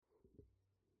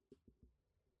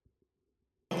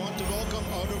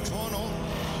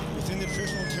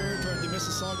traditional territory of the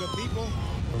Mississauga people.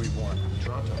 Where were you born?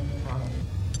 Toronto.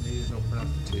 Canadians don't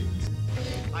pronounce the T.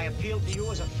 I appeal to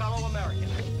you as a fellow American.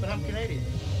 But I'm Canadian.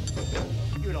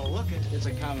 You don't look it. It's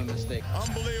a common mistake.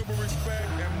 Unbelievable respect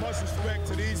and much respect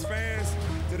to these fans,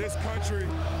 to this country.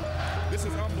 This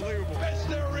is unbelievable. Best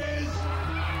there is,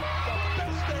 the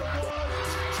best there was,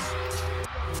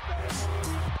 the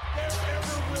best there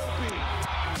ever will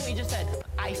be. We just said,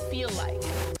 I feel like.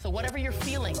 So whatever you're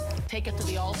feeling, take it to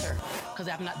the altar, because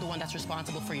I'm not the one that's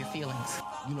responsible for your feelings.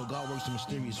 You know, God works in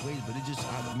mysterious ways, but it just,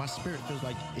 my spirit feels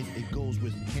like it goes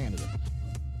with Canada.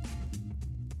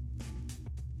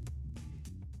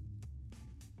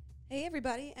 Hey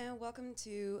everybody, and welcome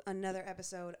to another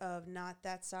episode of Not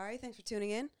That Sorry. Thanks for tuning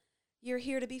in. You're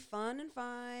here to be fun and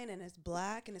fine and as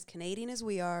black and as Canadian as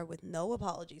we are, with no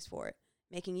apologies for it,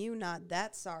 making you not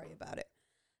that sorry about it.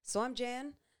 So I'm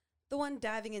Jan, the one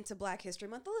diving into Black History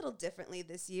Month a little differently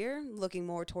this year, looking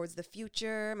more towards the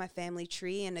future, my family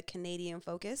tree, and a Canadian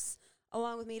focus.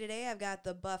 Along with me today, I've got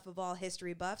the buff of all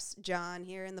history buffs, John,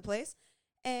 here in the place.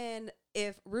 And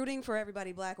if rooting for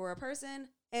everybody black were a person,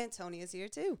 Antonia's here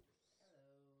too.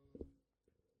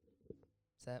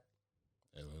 What's up?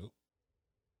 Hello.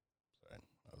 Sorry,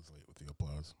 I was late with the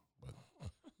applause, but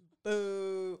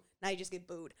Boo. Now you just get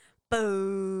booed.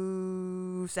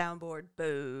 Boo. Soundboard.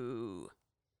 Boo.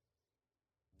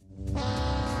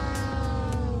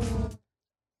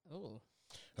 Oh.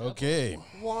 okay.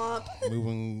 Womp.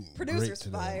 Moving. Producers right to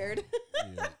the- fired.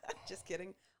 Yeah. Just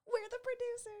kidding. We're the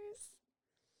producers.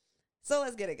 So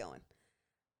let's get it going.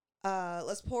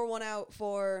 Let's pour one out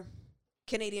for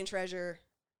Canadian treasure,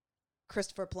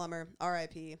 Christopher Plummer,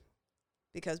 R.I.P.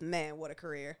 Because, man, what a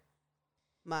career.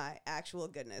 My actual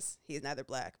goodness. He's neither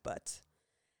black, but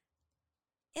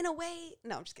in a way,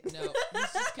 no, I'm just kidding. No,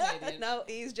 he's just Canadian. No,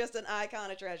 he's just an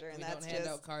icon, a treasure, and We that's don't hand just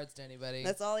out cards to anybody.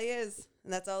 that's all he is,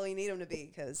 and that's all we need him to be.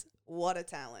 Because what a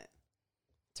talent,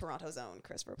 Toronto's own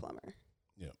Christopher Plummer.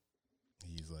 Yep.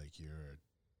 He's like your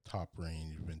top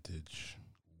range vintage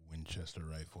Winchester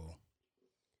rifle.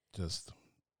 Just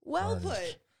Well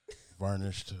varnished, put.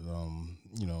 varnished,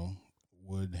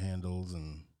 wood handles,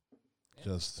 and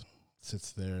just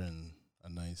sits there in a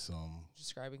nice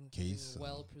Describing case,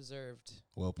 well preserved.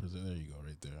 well preserved. There you go,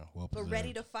 right there. Well But preserved.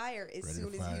 ready to fire as Ready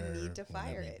soon to as you fire need to fire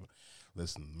whenever it.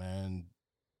 Listen, man,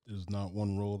 there's not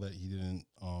one role that he didn't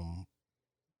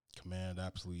command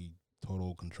absolutely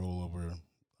total control over.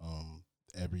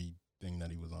 Everything that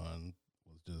he was on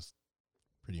was just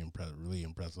pretty really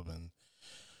impressive. And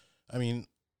I mean,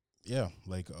 yeah,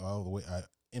 like all the way.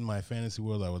 In my fantasy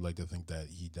world, I would like to think that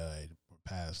he died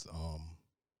past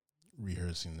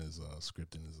rehearsing his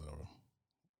script in his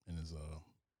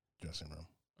dressing room.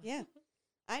 Yeah.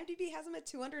 IMDb has him at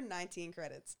 219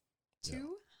 credits. Yeah.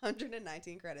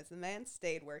 219 credits. The man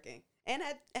stayed working and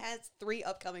has 3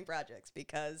 upcoming projects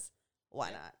because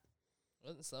why not?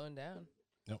 Wasn't slowing down.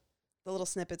 The little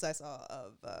snippets I saw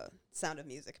of Sound of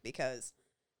Music, because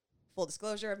full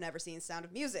disclosure, I've never seen Sound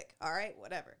of Music. All right,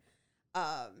 whatever.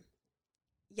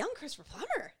 Young Christopher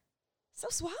Plummer. So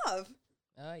suave.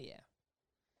 Oh yeah.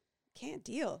 Can't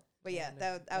deal. But yeah,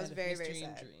 I was very, very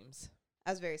sad. Dreams.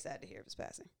 I was very sad to hear of his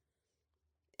passing.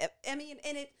 I mean,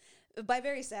 and it, by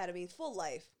very sad, I mean full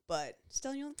life, but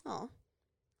still, you know,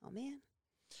 oh man.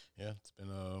 Yeah, it's been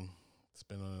a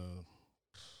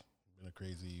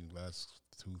crazy last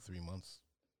 2-3 months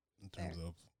in terms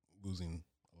of losing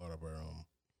a lot of our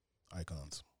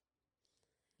icons.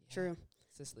 Yeah. True.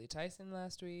 Cicely Tyson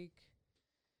last week.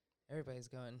 Everybody's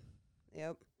going.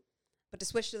 Yep. But to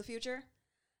switch to the future,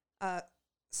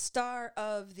 star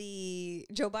of the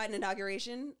Joe Biden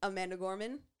inauguration, Amanda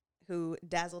Gorman, who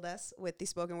dazzled us with the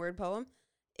spoken word poem,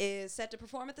 is set to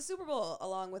perform at the Super Bowl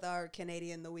along with our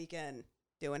Canadian The Weeknd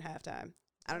doing halftime.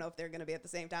 I don't know if they're going to be at the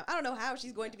same time. I don't know how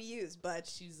she's going to be used, but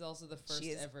She's also the first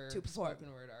is ever to perform.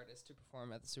 spoken word artist to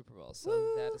perform at the Super Bowl, so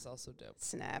Woo! that is also dope.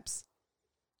 snaps.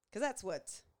 Because that's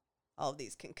what all of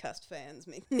these concussed fans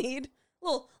need.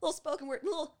 Little spoken word,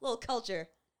 little culture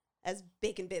as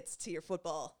bacon bits to your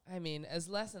football. I mean, as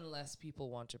less and less people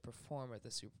want to perform at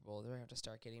the Super Bowl, they're going to have to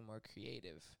start getting more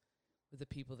creative with the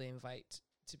people they invite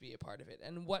to be a part of it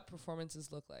and what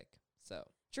performances look like. So Who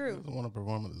True. doesn't want to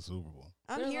perform at the Super Bowl?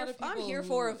 There are a lot of I'm people here who-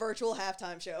 for a virtual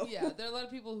halftime show. yeah, there are a lot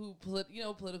of people who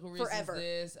political reasons Forever.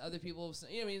 this, other people,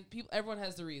 I mean, everyone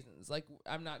has the reasons. Like,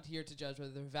 I'm not here to judge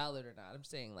whether they're valid or not. I'm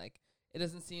saying, like, it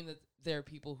doesn't seem that there are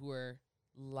people who are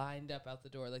lined up out the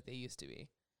door like they used to be.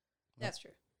 That's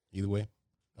true. Either way,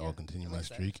 Yeah, I'll continue I'm my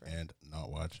excited streak for it. and not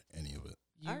watch any of it.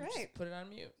 You All just right. put it on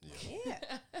mute. Yeah.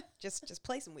 Yeah. just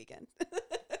play some Weekend.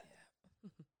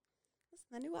 Listen,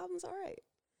 that new album's all right.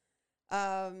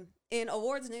 In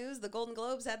awards news, the Golden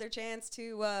Globes had their chance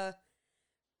to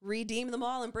redeem them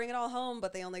all and bring it all home,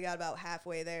 but they only got about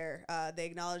halfway there. They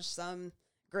acknowledged some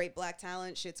great black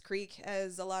talent. Schitt's Creek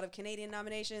has a lot of Canadian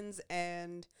nominations,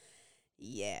 and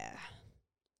yeah.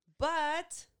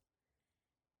 But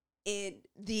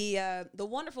the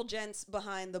wonderful gents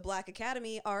behind the Black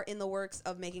Academy are in the works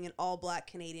of making an all-black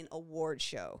Canadian award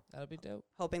show. That'll be dope.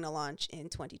 Hoping to launch in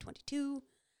 2022.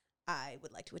 I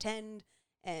would like to attend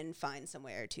and find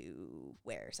somewhere to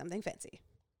wear something fancy.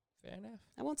 Fair enough.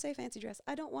 I won't say fancy dress.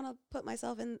 I don't want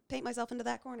to paint myself into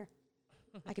that corner.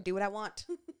 I could do what I want.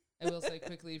 I will say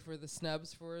quickly for the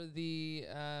snubs for the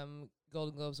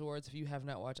Golden Globes Awards, if you have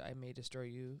not watched I May Destroy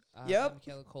You, Yep.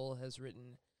 Michaela Cole has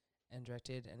written and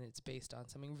directed, and it's based on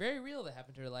something very real that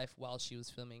happened to her life while she was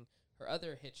filming her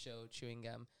other hit show, Chewing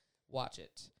Gum. Watch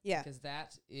it. Yeah. Because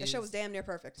that is The show was damn near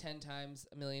perfect. 10 times,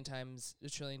 a million times, a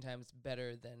trillion times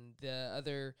better than the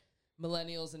other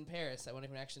millennials in Paris. I won't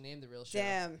even actually name the real show.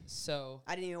 Damn. So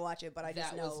I didn't even watch it, but I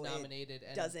just that know was nominated it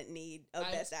and doesn't need a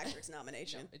Best Actress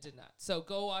nomination. No, it did not. So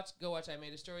go watch I May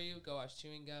Destroy You, go watch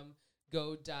Chewing Gum,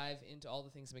 go dive into all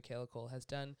the things Michaela Cole has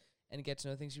done and get to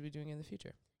know things she'll be doing in the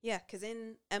future. Yeah, because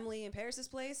in Emily in Paris's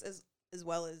place, as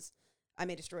well as I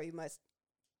May Destroy You,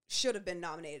 should have been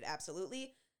nominated,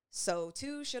 absolutely. So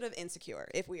too should have Insecure,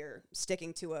 if we are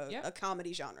sticking to a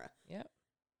comedy genre. Yeah.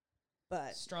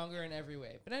 But stronger in every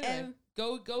way. But anyway,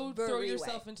 go throw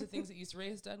yourself into things that Issa Rae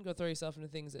has done. Go throw yourself into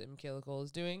things that Michaela Cole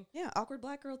is doing. Yeah, Awkward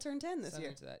Black Girl turned 10 this year.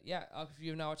 Into that. Yeah, if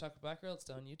you have not watched Awkward Black Girl, it's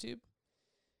still on YouTube.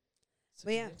 So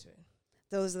but yeah,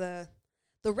 those are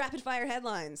the rapid fire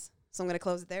headlines. So I'm going to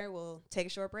close it there. We'll take a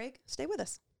short break. Stay with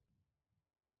us.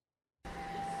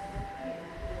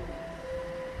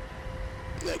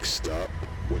 Next stop,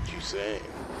 what you saying?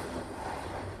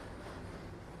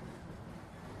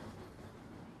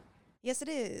 Yes, it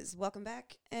is. Welcome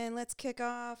back. And let's kick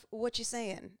off What You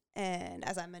Saying. And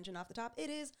as I mentioned off the top, it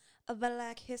is a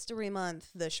Black History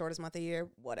Month, the shortest month of the year,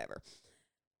 whatever.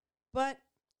 But,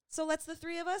 so let's the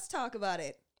three of us talk about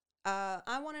it.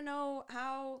 I want to know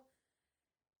how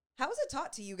was it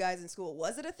taught to you guys in school?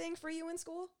 Was it a thing for you in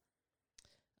school?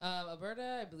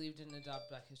 Alberta, I believe, didn't adopt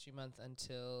Black History Month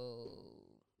until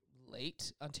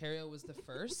late. Ontario was the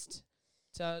first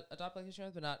to adopt Black History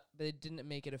Month, but they didn't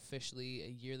make it officially a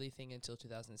yearly thing until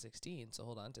 2016. So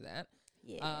hold on to that.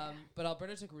 Yeah. But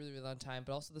Alberta took a really, really long time.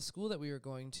 But also the school that we were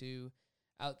going to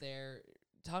out there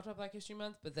talked about Black History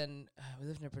Month, but then we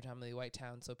lived in a predominantly white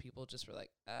town, so people just were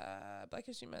like, Black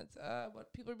History Month,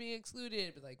 what people are being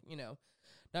excluded, but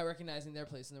not recognizing their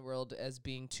place in the world as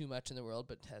being too much in the world,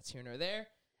 but that's here nor there.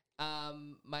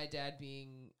 My dad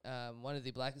being one of the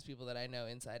blackest people that I know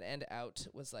inside and out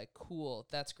was like, cool,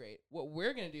 that's great. What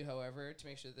we're going to do, however, to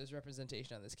make sure that there's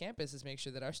representation on this campus is make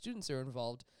sure that our students are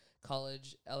involved,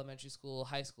 college, elementary school,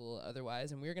 high school,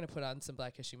 otherwise, and we're going to put on some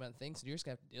Black History Month things, and you're just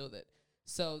going to have to deal with it.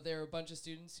 So there were a bunch of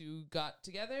students who got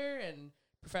together and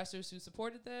professors who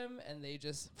supported them, and they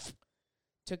just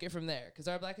took it from there. Because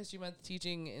our Black History Month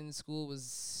teaching in school was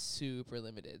super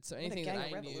limited. So anything that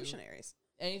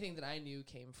I knew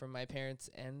came from my parents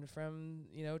and from,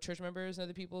 church members and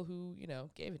other people who,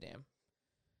 gave a damn.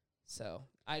 So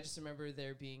I just remember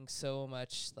there being so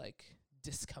much,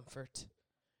 discomfort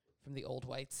from the old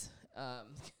whites.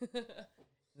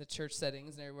 The church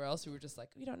settings and everywhere else who were just like,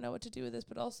 we don't know what to do with this,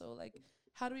 but also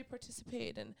how do we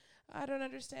participate? And I don't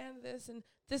understand this, and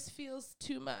this feels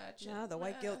too much. Yeah, the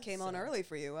white guilt came on early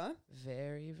for you, huh?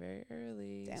 Very, very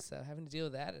early. Damn. So having to deal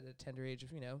with that at a tender age of,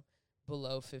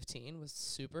 below 15 was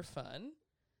super fun.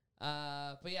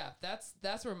 But yeah,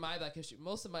 that's where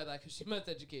most of my Black History Month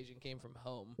education came from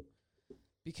home,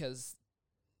 because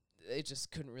they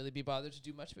just couldn't really be bothered to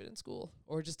do much of it in school,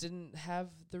 or just didn't have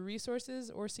the resources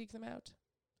or seek them out.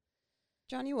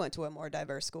 John, you went to a more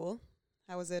diverse school.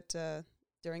 How was it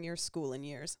during your schooling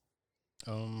years?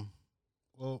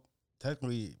 Well,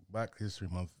 technically, Black History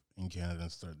Month in Canada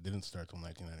didn't start till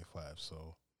 1995,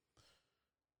 so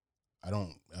I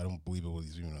don't believe it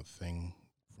was even a thing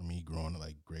for me growing up,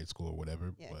 grade school or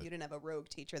whatever. Yeah, but you didn't have a rogue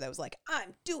teacher that was like,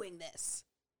 I'm doing this.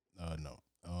 No.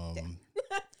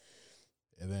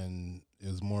 And then it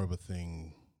was more of a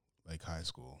thing high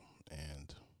school,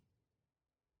 and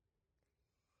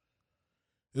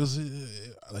it was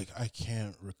I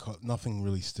can't recall. Nothing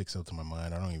really sticks out to my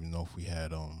mind. I don't even know if we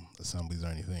had assemblies or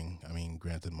anything. I mean,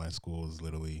 granted, my school is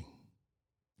literally,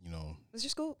 Was your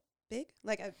school big?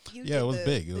 You yeah, it was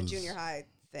big. It the was junior high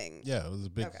thing. Yeah, it was a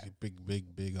big, Okay.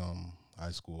 big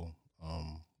high school.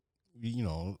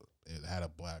 It had a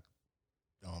black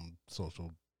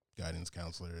social guidance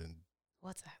counselor. And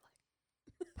What's that like?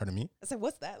 pardon me? I said,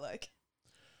 what's that like?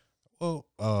 Well,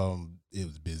 it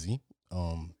was busy.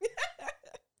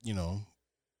 you know,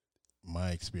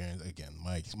 my experience again,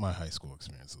 my high school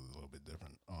experience was a little bit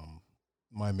different.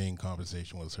 My main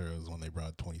conversation was when they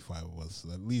brought 25 of us,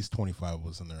 at least 25 of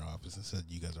us in their office, and said,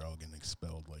 "You guys are all getting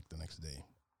expelled like the next day."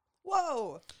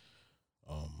 Whoa.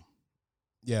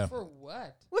 Yeah. For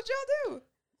what? What'd y'all do?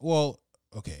 Well,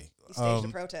 okay. You staged a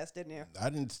protest, didn't you? I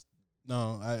didn't.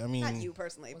 No, I mean, not you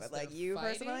personally, but like you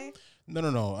personally.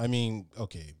 No. I mean,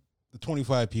 okay, the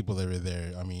 25 people that were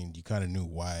there. I mean, you kind of knew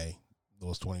why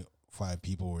those 25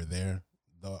 people were there.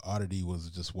 The oddity was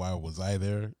just why was I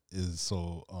there? Is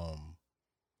so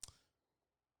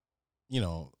you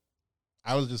know,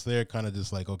 I was just there, kind of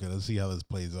just like, okay, let's see how this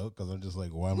plays out, because I'm just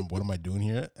like, what am I doing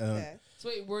here? Okay. So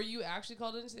wait, were you actually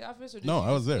called into the office, or did no, you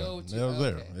I was there. go I was to,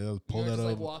 there. okay. It was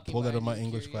pulled out of my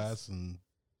English class, and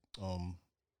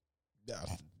yeah,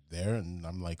 there, and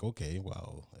I'm like, okay,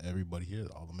 well, everybody here,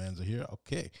 all the mans are here,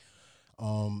 okay,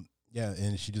 yeah,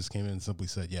 and she just came in and simply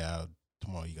said, yeah,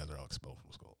 tomorrow you guys are all expelled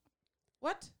from school.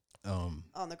 What?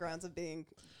 On the grounds of being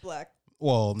black.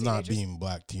 Well, teenagers? not being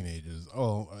black teenagers.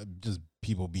 Just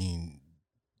people being.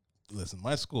 Listen,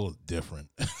 my school is different.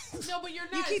 No, but you're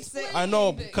not. You keep saying. I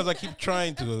know, because I keep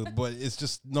trying to, but it's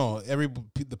just no.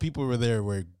 The people who were there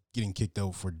were getting kicked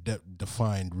out for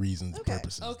defined reasons,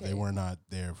 purposes. Okay. They were not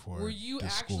there for. Were you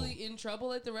actually school. in trouble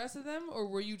like the rest of them, or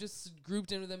were you just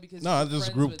grouped in with them because? No, you I were just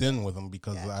friends grouped with in them? with them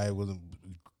because I wasn't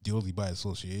guilty by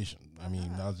association. I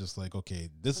mean, I was just like, okay,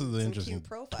 this is the interesting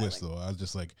twist, though. I was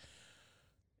just like,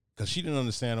 because she didn't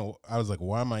understand. I was like,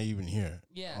 why am I even here?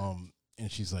 Yeah.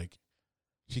 And she's like,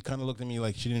 she kind of looked at me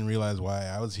like she didn't realize why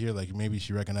I was here. Like maybe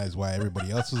she recognized why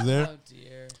everybody else was there. Oh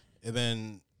dear. And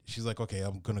then she's like, okay,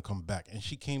 I'm gonna come back. And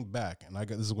she came back, and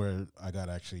this is where I got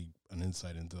actually an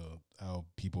insight into how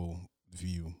people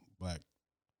view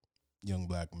young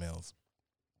black males.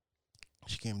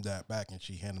 She came back and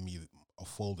she handed me a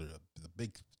folder, the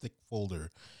big thick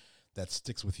folder that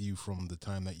sticks with you from the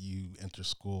time that you enter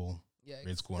school,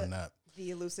 grade school, and that.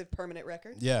 The elusive permanent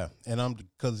record. Yeah, and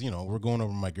because we're going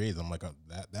over my grades. I'm like,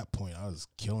 at that point, I was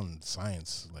killing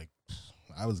science. Like,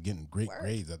 I was getting great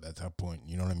grades at that point.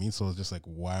 You know what I mean? So it's just like,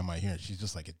 why am I here? And she's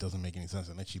just like, it doesn't make any sense.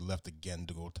 And then she left again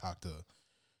to go talk to,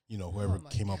 whoever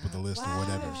came up with the list or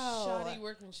whatever. Shoddy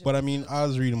workmanship. But I mean, I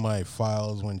was reading my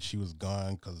files when she was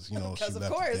gone because she left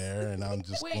it there, and I'm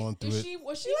just going through it.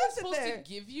 Was she even supposed to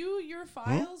give you your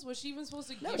files? Was she even supposed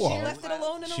to? No, give she you left it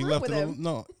alone in a She room left with it. him.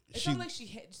 No, It sounded like you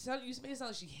made it sound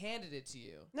like she handed it to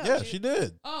you. No, yeah, she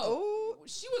did. Oh,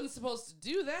 she wasn't supposed to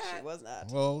do that. She was not.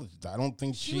 Well, I don't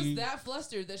think She was that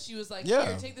flustered that she was like, yeah,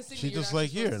 here, take this thing. she's just like,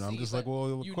 here, and I'm just like,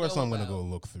 well, of course I'm gonna go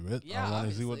look through it. Yeah, I want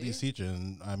to see what these teachers.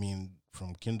 And I mean,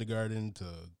 from kindergarten to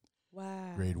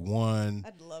wow, grade 1.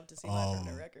 I'd love to see my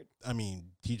permanent record. I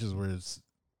mean, teachers were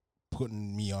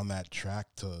putting me on that track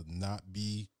to not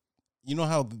be. You know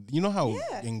how.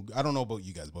 Yeah. I don't know about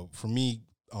you guys, but for me,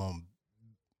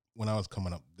 when I was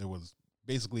coming up, there was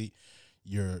basically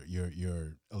your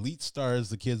elite stars,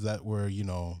 the kids that were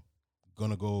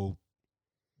gonna go.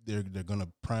 They're gonna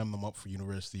prime them up for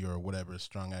university or whatever,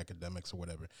 strong academics or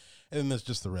whatever, and then there's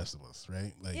just the rest of us,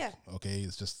 right? Like, okay,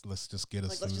 let's just get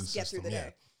us through the system. Get through the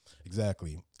day.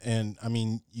 Exactly. And I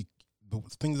mean, the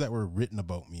things that were written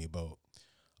about me about,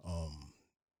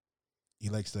 he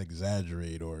likes to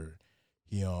exaggerate, or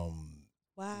he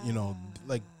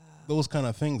like those kind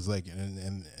of things, like,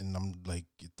 and I'm like,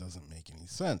 it doesn't make any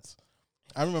sense.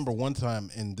 I remember one time,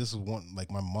 and this is one,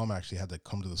 like, my mom actually had to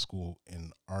come to the school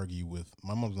and argue with.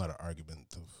 My mom's not an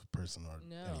argumentative person or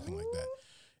anything like that,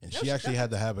 and she actually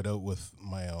had to have it out with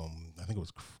my I think it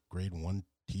was grade 1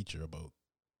 teacher about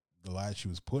the lies she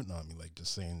was putting on me, like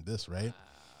just saying this, right?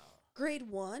 Grade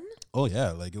 1? Oh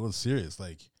yeah, like it was serious.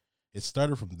 Like it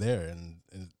started from there, and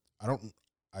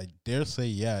I dare say,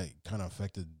 yeah, it kind of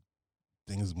affected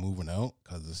things moving out,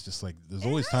 because it's just like there's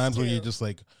always times where you're just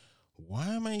like, why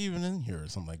am I even in here or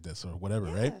something like this or whatever,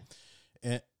 right?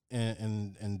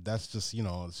 And that's just,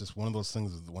 it's just one of those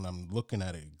things when I'm looking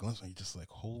at it, you're just like,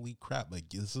 holy crap, like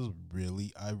this is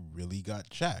I really got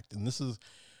jacked. And this is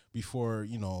before,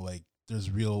 like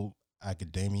there's real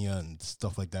academia and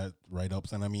stuff like that,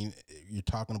 write-ups. And I mean, you're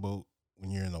talking about when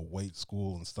you're in a white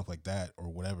school and stuff like that or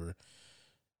whatever,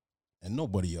 and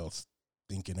nobody else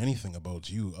thinking anything about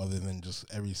you other than just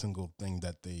every single thing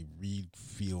that they read,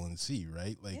 feel, and see,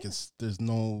 right? Like there's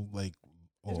no like,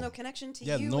 there's no connection to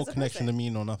you. Yeah, no as a connection person. to me,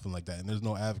 no nothing like that, and there's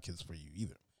no advocates for you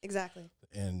either. Exactly.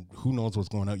 And who knows what's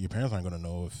going on? Your parents aren't going to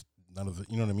know if none of the,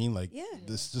 you know what I mean? Like,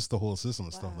 this just the whole system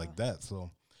and stuff like that.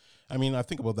 So, I mean, I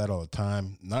think about that all the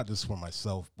time, not just for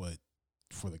myself, but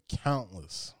for the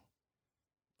countless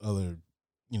other,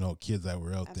 kids that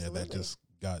were out there that just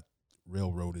got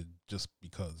railroaded just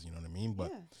because, you know what I mean?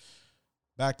 But Yeah.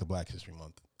 back to Black History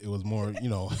Month. It was more, you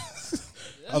know, You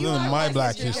other than are my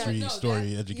Black History. History No,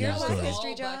 story, that educated was story. History,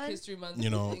 all Black John. History Month, You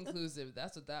know. inclusive.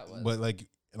 That's what that was. But like,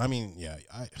 I mean, yeah,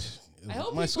 I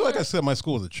hope my people school, like I are- said, my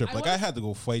school was a trip. I Like wanna- I had to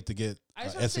go fight to get I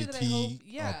just wanna say that I SAT hope-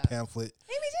 yeah. pamphlet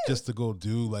Hey, me too. just to go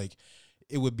do. Like,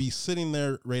 it would be sitting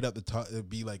there right at the top. It'd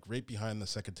be like right behind the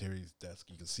secretary's desk.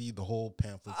 You can see the whole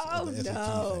pamphlets Oh, of the SAT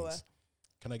no. things.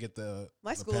 Can I get the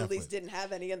My the school at least pamphlet? didn't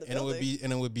have any in the And it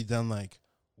building. would be done like,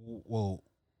 well,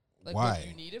 Like, why? what do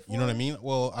you need it You know what I for? mean?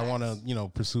 Well, I want to, Facts. you know,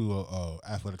 pursue a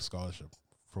athletic scholarship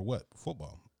for what?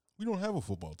 Football. We don't have a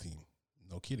football team.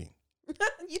 No kidding.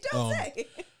 You don't say.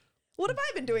 What have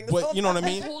I been doing this But whole you know what I time?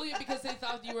 mean? Holding it because they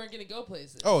thought you weren't going to go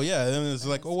places. Oh yeah, and then it's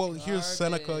like, That's oh well, here's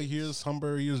Seneca, garbage. here's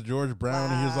Humber, here's George Brown,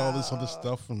 here's all this other Wow.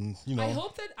 stuff, and you know, I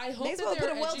hope that May as that well there put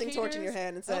are a welding torch in your educators-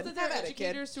 hand and I hope said, that there "Have are at it, kid."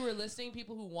 educators who are listening,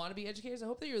 people who want to be educators. I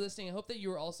hope that you're listening. I hope that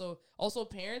you are also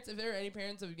parents. If there are any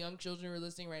parents of young children who are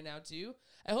listening right now too,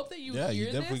 I hope that you yeah, hear you're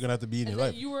definitely this gonna have to be in and your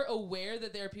that life. you are aware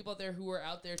that there are people out there who are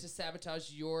out there to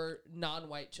sabotage your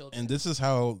non-white children. And this is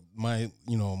how my,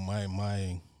 you know, my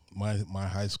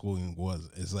high schooling was.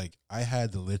 It's like I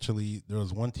had to literally. There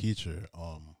was one teacher,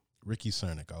 Ricky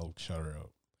Cernick. I'll shout her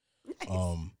out.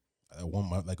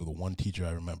 Nice. The one teacher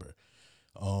I remember,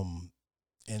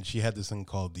 and she had this thing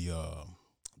called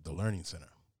the Learning Center.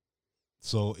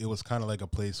 So it was kind of like a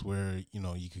place where, you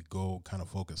know, you could go kind of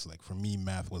focus. Like for me,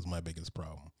 math was my biggest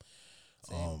problem.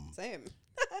 Same.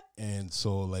 And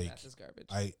so like Math is garbage.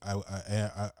 I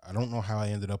don't know how I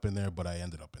ended up in there, but I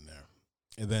ended up in there.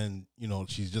 And then, you know,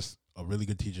 she's just a really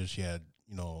good teacher. She had,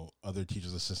 you know, other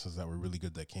teachers' assistants that were really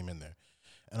good that came in there.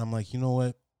 And I'm like, you know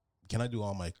what? Can I do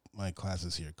all my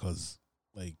classes here? Because,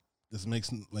 like, this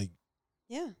makes, like,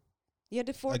 Yeah. You had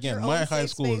to forge again, your my own high safe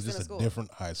school space is in just a school.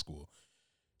 different high school.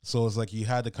 So it's like you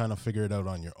had to kind of figure it out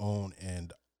on your own.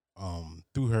 And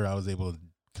through her, I was able to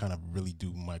kind of really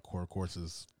do my core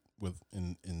courses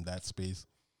in that space.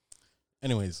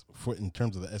 Anyways, in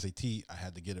terms of the SAT, I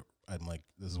had to get it. I'm like,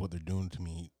 this is what they're doing to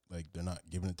me. Like, they're not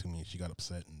giving it to me. She got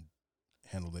upset and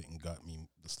handled it and got me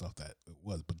the stuff that it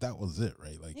was. But that was it,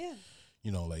 right? Like, Yeah.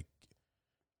 you know, like,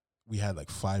 we had like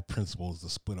 5 principals to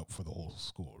split up for the whole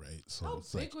school, right? So How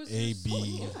it's like big was A, your school?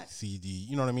 B, God. C, D.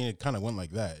 You know what I mean? It kind of went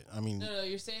like that. I mean, No,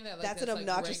 you're saying that like That's an like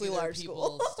obnoxiously regular large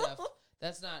people school. stuff.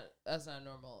 That's not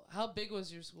normal. How big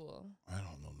was your school? I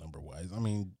don't know number wise. I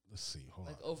mean, let's see. Hold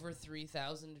Like on. over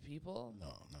 3,000 people?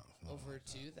 No. Over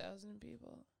 2,000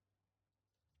 people?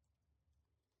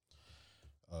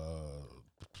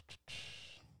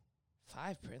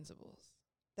 5 principals.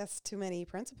 That's too many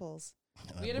principals.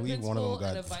 And We I had a believe one of them principal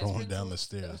and got a vice thrown down the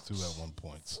principal. stairs too at one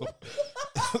point. So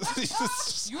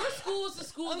Your school is the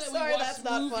school I'm that sorry, we watched that's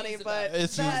not movies funny, about. but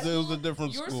it was a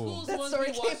different Your school. school's That the ones story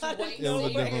we came watched out of White It was a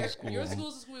nowhere. different school. Your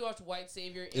school's the school we watched White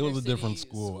Savior. It was a inner different city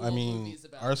school. I mean, movies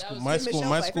about. our That school, was my your- Did school, Michelle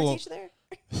my Pfeiffer school, teach there?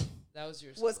 That was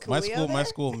your school. Was my Coolio school, my there?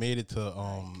 school made it to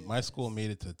my school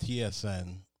made it to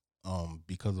TSN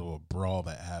because of a brawl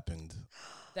that happened.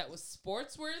 That was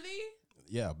sports worthy?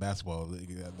 Yeah, basketball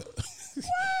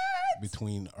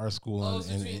between our school Oh, it and, was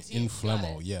and between in teams. Got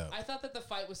Flemo. it. Yeah, I thought that the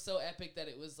fight was so epic that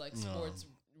it was like No. sports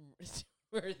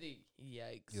worthy.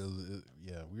 Yikes. we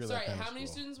were Sorry, that kind how of many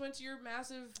school. students went to your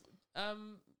massive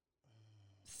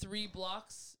 3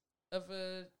 blocks of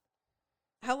a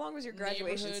How long was your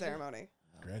graduation Neighborhood. ceremony?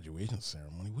 Graduation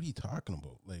ceremony? What are you talking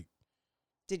about? Like,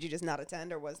 Did you just not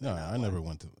attend, or was no, there not I never one?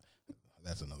 went to.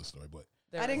 That's another story. But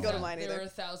there I didn't were go to thou- mine There either. were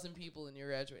 1,000 people in your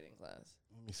graduating class.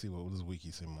 let me see what does Wiki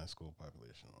say my school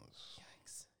population was.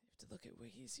 Yikes. You have to look at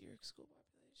Wiki's your school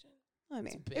population. I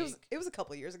mean, big. it was a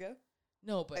couple years ago.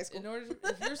 No, High but school. in order to,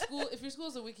 if your school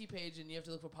is a wiki page and you have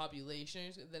to look for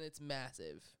population, then it's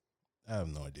massive. I have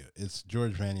no idea. It's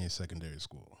George Vanier Secondary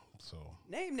School. So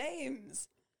Name names,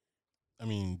 I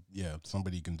mean, yeah,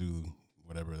 somebody can do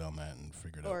whatever on that and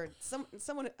figure it out. or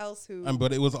someone else who.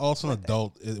 But it was also an went there.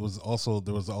 adult. There was also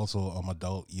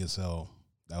adult ESL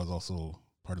that was also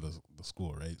part of the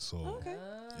school, right? So Oh, okay.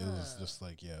 it was just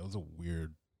like, yeah, it was a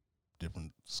weird,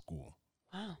 different school.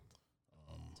 Wow,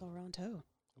 Toronto.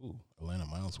 Ooh, Atlanta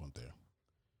Miles went there.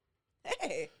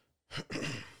 Hey,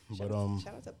 But shout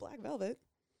out to Black Velvet.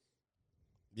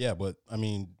 yeah, but I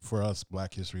mean, for us,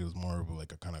 Black History was more of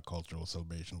like a kind of cultural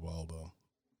celebration of all the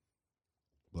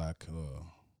Black.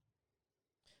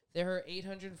 There are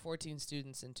 814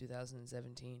 students in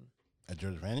 2017. At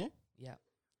George Vanier. Yeah,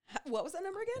 What was that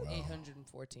number again? Wow.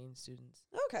 814 students.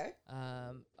 Okay.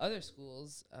 Other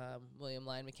schools, William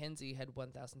Lyon Mackenzie had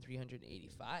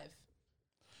 1,385.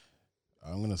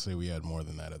 I'm gonna say we had more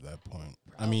than that at that point.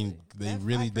 I mean, Probably. they That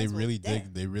really, five they principals, really damn.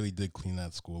 did, they really did clean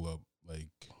that school up like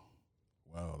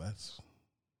Wow, that's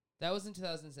That was in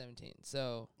 2017.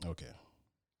 So okay.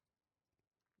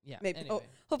 yeah. Maybe. Anyway. Oh,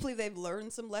 hopefully they've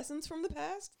learned some lessons from the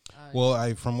past.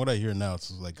 Well, from what I hear now,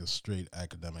 it's like a straight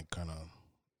academic kind of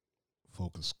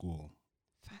focused school.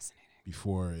 Fascinating.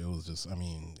 Before it was just, it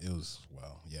was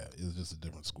it was just a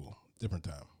different school, different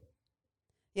time.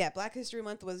 Yeah, Black History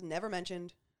Month was never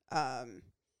mentioned.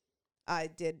 I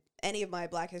did any of my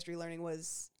Black history learning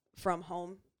was from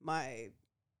home. My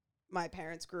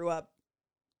parents grew up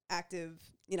active,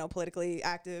 politically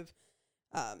active.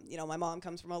 My mom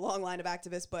comes from a long line of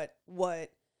activists, but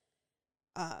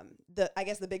I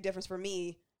guess the big difference for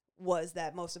me was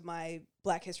that most of my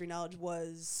Black history knowledge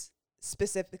was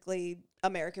specifically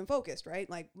American focused, right?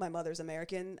 Like my mother's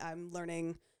American. I'm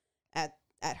learning at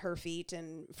her feet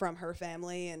and from her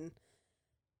family and,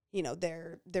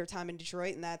 their time in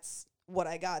Detroit, and that's what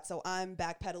I got. So I'm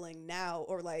backpedaling now,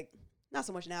 or like not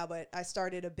so much now, but I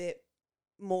started a bit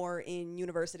more in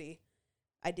university.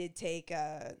 I did take,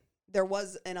 there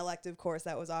was an elective course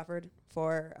that was offered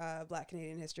for Black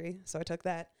Canadian history, so I took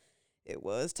that. It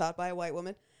was taught by a white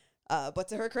woman, but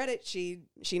to her credit, she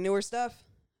knew her stuff.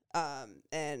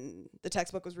 And the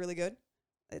textbook was really good.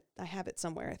 I have it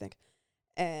somewhere, I think.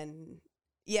 And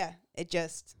yeah, it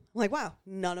just like, wow,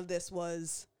 none of this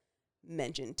was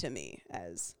mentioned to me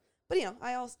but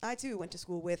I too went to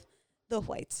school with the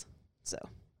whites. So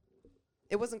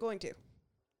it wasn't going to,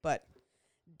 but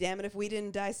damn it if we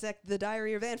didn't dissect the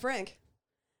Diary of Anne Frank.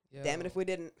 Yo. Damn it if we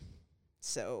didn't.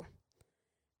 So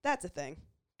that's a thing.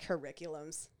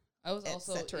 Curriculums. I was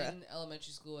also cetera. in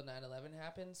elementary school when 9/11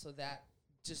 happened, so that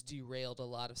just derailed a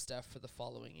lot of stuff for the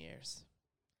following years.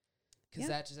 Because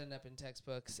that just ended up in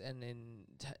textbooks and in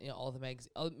all the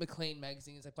McLean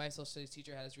magazines. Like my social studies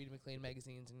teacher had us reading McLean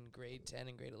magazines in grade 10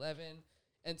 and grade 11.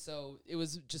 And so it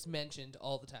was just mentioned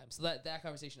all the time. So that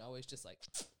conversation always just like,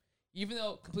 even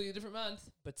though completely different month,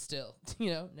 but still,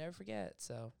 never forget.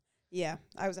 So yeah,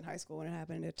 I was in high school when it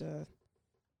happened. It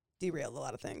derailed a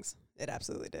lot of things. It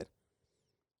absolutely did.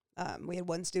 We had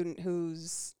one student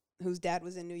whose dad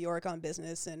was in New York on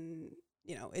business, and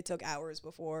it took hours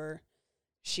before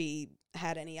she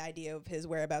had any idea of his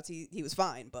whereabouts. He was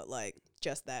fine, but like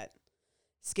just that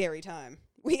scary time.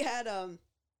 We had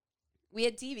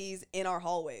TVs in our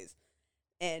hallways,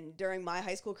 and during my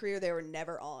high school career they were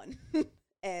never on.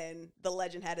 And the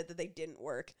legend had it that they didn't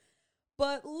work.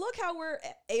 But look how we're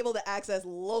able to access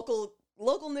local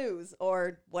news,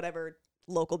 or whatever,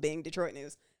 local being Detroit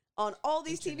news, on all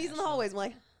these TVs in the hallways. I'm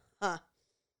like, huh.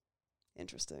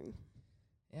 Interesting.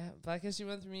 yeah, Black History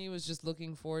Month for me was just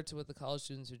looking forward to what the college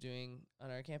students are doing on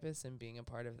our campus and being a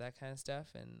part of that kind of stuff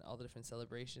and all the different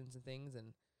celebrations and things,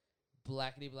 and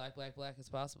blackity black as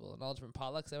possible, and all different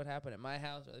potlucks that would happen at my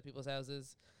house or other people's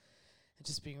houses, and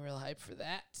just being real hyped for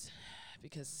that.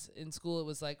 Because in school it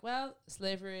was like, well,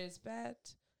 slavery is bad.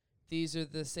 These are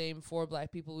the same 4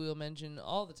 black people we will mention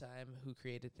all the time who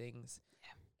created things.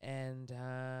 Yeah. And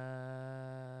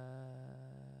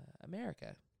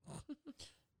America.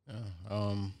 Yeah.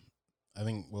 I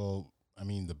think,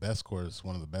 the best course,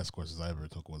 one of the best courses I ever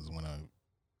took was when I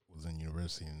was in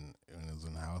university, and it was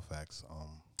in Halifax.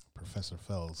 Professor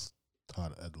Fells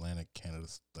taught Atlantic Canada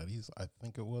Studies, I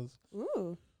think it was.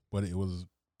 Ooh. But it was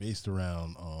based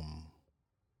around,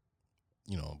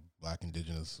 Black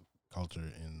Indigenous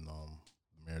culture in the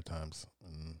Maritimes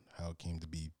and how it came to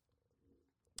be.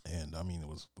 And, it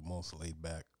was the most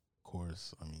laid-back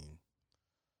course.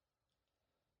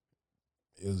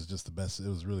 It was just the best. It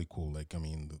was really cool. Like,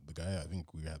 the guy, I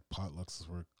think we had potlucks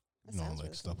for,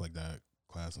 like stuff like that,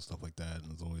 class and stuff like that. And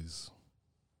it was always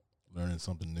learning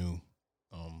something new.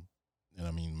 And,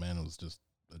 man was just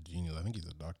a genius. I think he's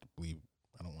a doctor. I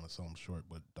don't want to sell him short,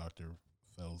 but Dr.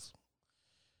 Felds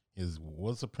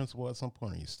was a principal at some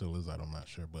point, or he still is. I'm not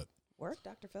sure, but Work,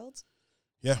 Dr. Felds?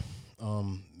 Yeah.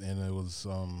 And it was,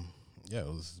 it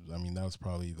was, that was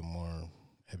probably the more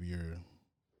heavier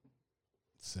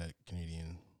set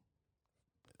Canadian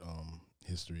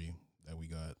history that we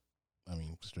got.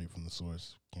 Straight from the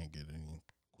source. Can't get any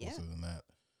closer than that.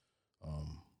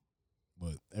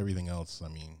 But everything else,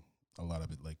 a lot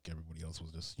of it, like everybody else,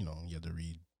 was just, you had to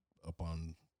read up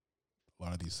on a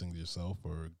lot of these things yourself,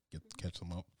 or catch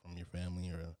them up from your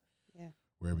family, or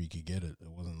wherever you could get it. It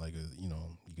wasn't like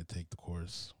you could take the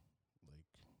course like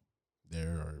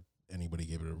there, or anybody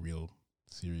gave it a real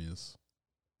serious,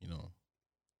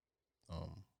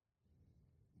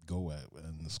 go at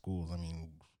in the schools. You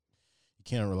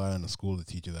can't rely on the school to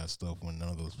teach you that stuff when none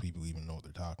of those people even know what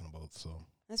they're talking about. So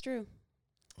that's true.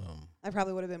 I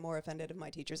probably would have been more offended if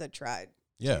my teachers had tried.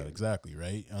 Yeah, exactly,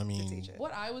 right?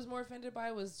 What I was more offended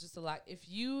by was just a lack. If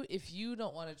you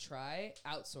don't want to try,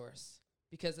 outsource.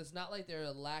 because it's not like there are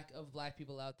a lack of black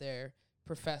people out there.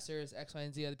 Professors, X, Y,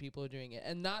 and Z other people are doing it.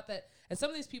 And not that, and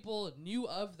some of these people knew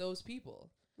of those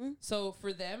people. So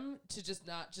for them to just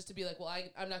to be like, well,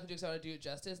 I'm not going to do it, so I want to do it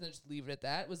justice, and then just leave it at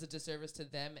that, was a disservice to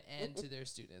them and to their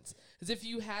students. Because if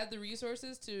you had the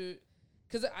resources to,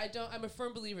 because I'm a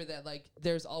firm believer that, like,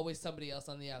 there's always somebody else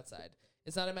on the outside.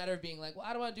 It's not a matter of being like, well,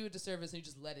 I don't want to do a disservice, and you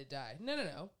just let it die.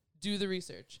 No. Do the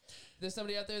research. There's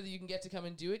somebody out there that you can get to come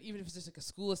and do it, even if it's just like a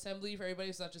school assembly for everybody.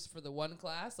 It's not just for the one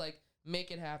class. Like, make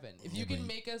it happen. If you can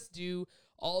make us do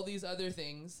all these other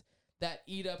things that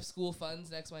eat up school funds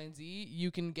and X, Y, and Z,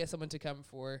 you can get someone to come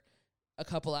for a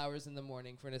couple hours in the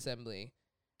morning for an assembly.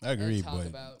 I agree,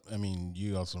 but I mean,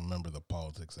 you also remember the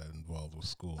politics that involved with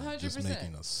school. 100%. Just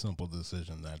making a simple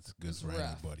decision that's good for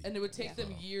anybody. And it would take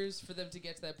them years for them to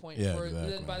get to that point. Yeah,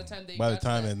 exactly. Then by the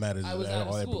time it matters,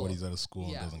 everybody's out of school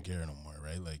and doesn't care no more,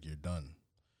 right? Like, you're done.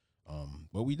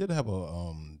 But we did have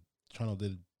Toronto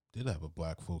did have a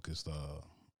black focused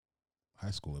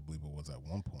high school, I believe it was at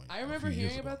one point. I remember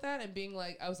hearing about that and being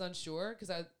like, I was unsure because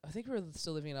I think we were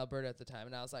still living in Alberta at the time,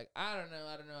 and I was like, I don't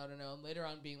know. And later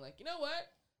on being like, you know what?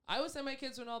 I would send my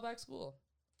kids to an all-black school.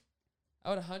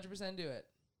 I would 100% do it.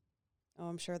 Oh,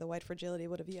 I'm sure the white fragility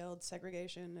would have yelled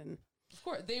segregation, and of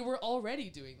course they were already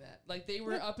doing that. Like, they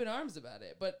were up in arms about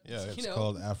it. But yeah, it's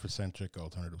called Afrocentric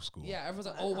Alternative School. Yeah, everyone's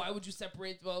like, oh, why would you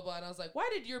separate blah blah? And I was like, why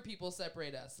did your people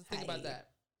separate us? Let's think about that.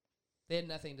 They had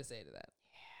nothing to say to that.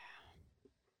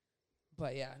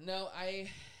 But yeah, no,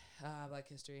 Black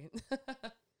history.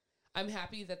 I'm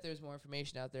happy that there's more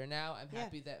information out there now. I'm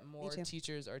happy that more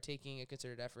teachers are taking a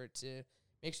concerted effort to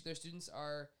make sure their students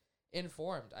are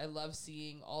informed. I love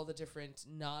seeing all the different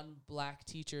non-black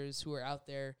teachers who are out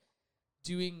there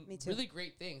doing really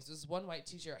great things. There's one white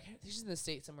teacher, I think she's in the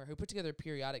States somewhere, who put together a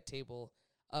periodic table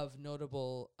of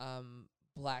notable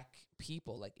black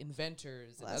people, like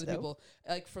inventors and other people,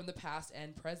 like from the past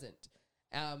and present.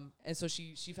 And so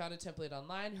she found a template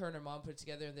online. Her and her mom put it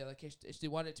together, and they're like, they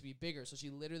wanted it to be bigger. So she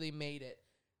literally made it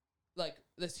like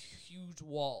this huge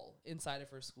wall inside of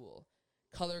her school,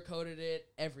 color coded it,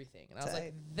 everything. And I was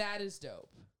like, that is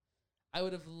dope. I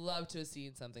would have loved to have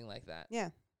seen something like that. Yeah.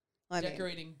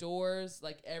 Decorating doors,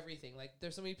 like everything. Like,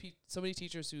 there's so many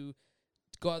teachers who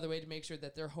go out of their way to make sure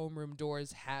that their homeroom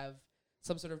doors have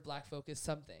some sort of black focus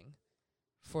something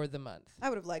for the month. I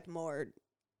would have liked more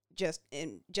just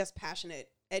passionate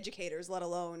educators, let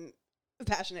alone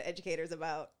passionate educators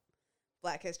about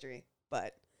Black history.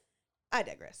 But I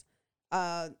digress.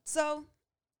 So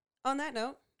on that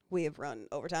note, we have run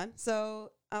overtime.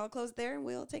 So I'll close it there and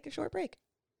we'll take a short break.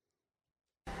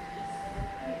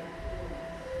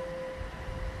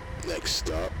 Next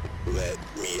up, let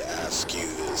me ask you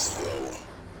this though.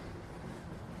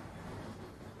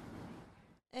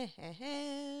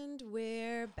 And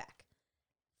we're back.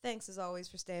 Thanks as always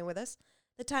for staying with us.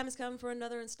 The time has come for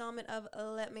another installment of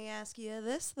Let Me Ask You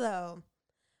This, though.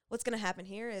 What's going to happen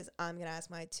here is I'm going to ask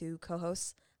my two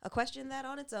co-hosts a question that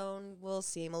on its own will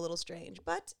seem a little strange,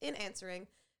 but in answering,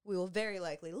 we will very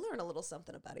likely learn a little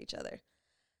something about each other.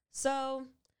 So,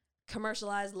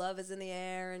 commercialized love is in the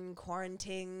air, and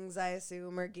quarantines, I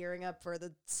assume, are gearing up for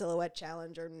the Silhouette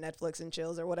Challenge or Netflix and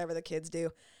chills or whatever the kids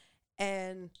do.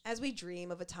 And as we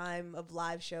dream of a time of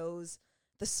live shows,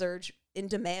 the surge in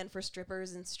demand for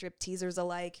strippers and strip teasers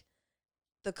alike,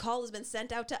 the call has been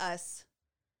sent out to us.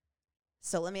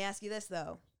 So let me ask you this,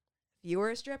 though. If you were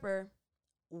a stripper,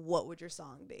 what would your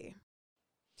song be?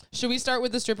 Should we start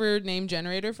with the stripper name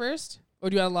generator first? Or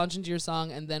do you want to launch into your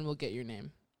song and then we'll get your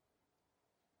name?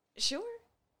 Sure.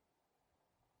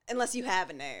 Unless you have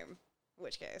a name. In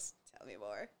which case, tell me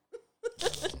more.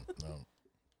 No.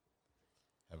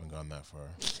 Haven't gone that far.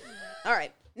 All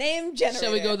right. Name generator.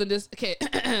 Shall we go the okay.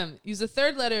 Use the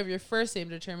third letter of your first name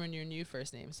to determine your new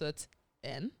first name. So that's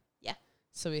N. Yeah.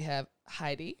 So we have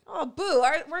Heidi. Oh, boo.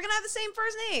 We're going to have the same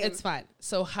first name. It's fine.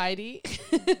 So Heidi.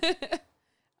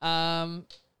 And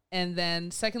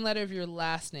then second letter of your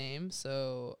last name.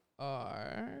 So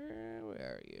R.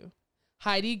 Where are you?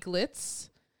 Heidi Glitz.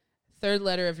 Third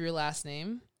letter of your last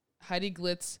name. Heidi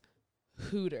Glitz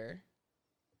Hooter.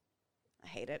 I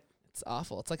hate it. It's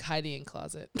awful. It's like Heidi in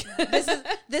closet.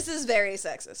 This is very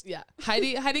sexist. Yeah.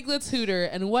 Heidi Glitz Hooter.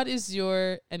 And what is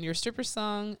your stripper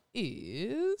song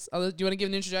is? Do you want to give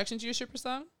an introduction to your stripper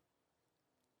song?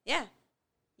 Yeah.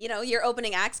 You know, your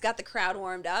opening acts got the crowd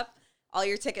warmed up. All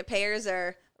your ticket payers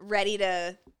are ready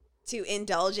to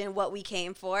indulge in what we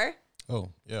came for. Oh,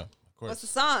 yeah. Of course. What's the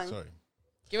song? Sorry.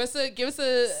 Give us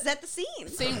a set the scene.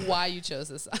 Say why you chose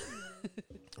this song.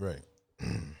 Right.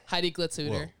 Heidi Glitz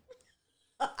Hooter.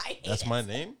 That's my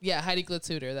name? Yeah, Heidi Glitz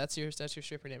Hooter. That's your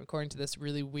stripper name, according to this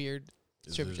really weird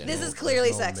Stripper Jen. This is there's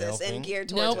clearly no male sexist thing? and geared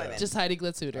towards Nope, women. just Heidi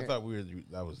Glitz I Hooter. thought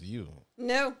that was you.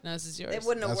 No, No, this is yours. it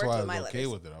wouldn't have That's worked why I with was my okay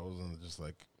letters. with it. I wasn't just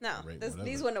like No, right, these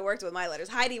whatever. wouldn't have worked with my letters.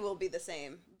 Heidi will be the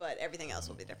same, but everything else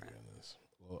will be different. Goodness.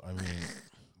 Well, I mean,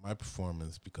 my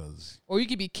performance because Or you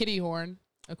could be Kitty Horn,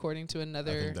 according to I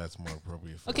another. think that's more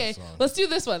appropriate for Okay, the song. let's do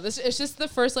this one. It's just the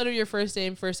first letter of your first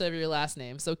name, first letter of your last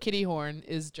name. So Kitty Horn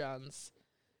is John's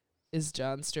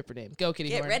stripper name. Go, Kitty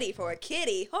Get Horn. ready for a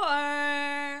kitty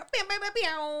horn. Pew, pew, pew,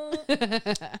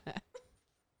 pew.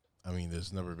 I mean,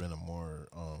 there's never been a more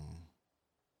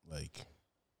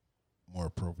more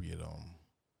appropriate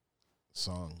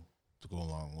song to go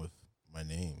along with my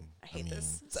name. I hate mean,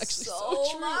 this. It's actually So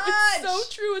so true. much. It's so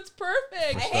true. It's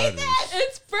perfect. For I hate starters- this.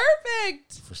 It's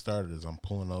perfect. For starters, I'm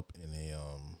pulling up in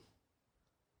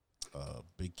a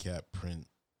big cat print.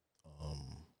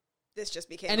 This just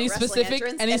became Any a wrestling specific?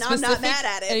 entrance, Any and specific? I'm not mad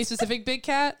at it. Any specific big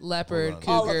cat? Leopard, Hold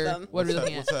cougar. on. All of them. What are we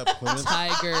looking What's at? that Plymouth?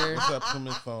 Tiger. What's that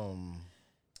Plymouth?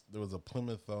 There was a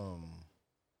Plymouth. What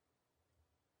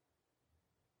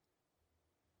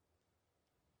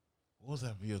was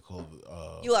that vehicle?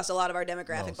 You lost a lot of our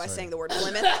demographic No, by sorry. saying the word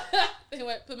Plymouth. They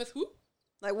went Plymouth. Who?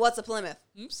 Like, what's a Plymouth?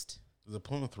 Oops. There's a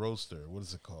Plymouth Roadster. What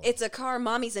is it called? It's a car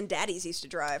mommies and daddies used to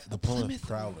drive. the Plymouth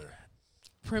Prowler.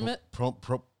 Plymouth.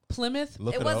 Plymouth.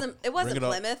 Look It it wasn't. up. It wasn't Bring it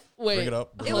up. Plymouth. Wait. Bring it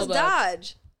up. It Bring was Hold up.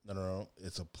 Dodge. No.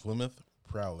 It's a Plymouth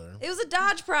Prowler. It was a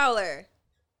Dodge Prowler.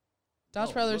 Dodge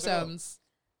No, Prowler look it up.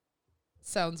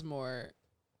 sounds more.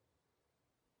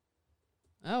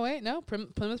 Oh wait, no,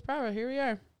 Plymouth Prowler. Here we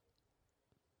are.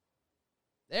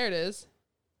 There it is.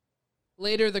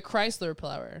 Later, the Chrysler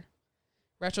Prowler,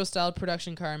 retro-styled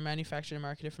production car manufactured and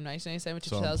marketed from 1997 to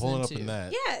So I'm pulling up 2002. in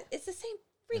that. Yeah, it's the same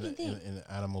freaking thing. In an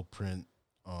animal print.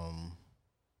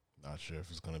 Not sure if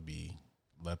it's gonna be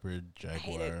leopard,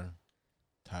 hate it. jaguar,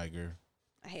 tiger.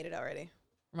 I hate it already.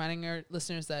 Reminding our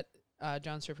listeners that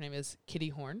John's stripper name is Kitty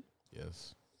Horn.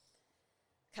 Yes.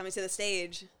 Coming to the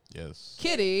stage, Yes.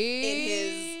 Kitty.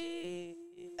 in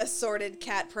his assorted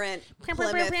cat print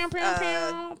Plymouth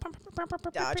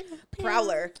Dodge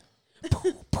Prowler,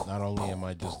 Not only am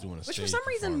I just doing a which stage for some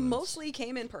reason performance, mostly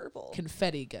came in purple.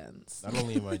 Confetti guns. not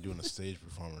only am I doing a stage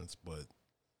performance, but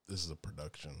this is a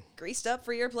production. Greased up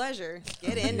for your pleasure.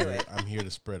 Get I'm into here- it. I'm here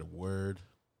to spread a word.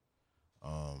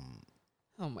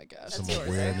 Oh my gosh. Some That's yours,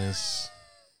 eh? awareness.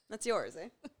 That's yours, eh?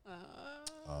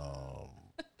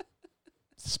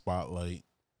 Spotlight.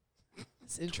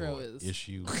 This intro to an is.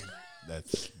 issue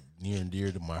that's near and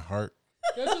dear to my heart.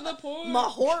 Get to the point. My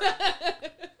heart.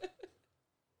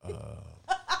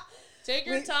 Take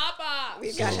your top off.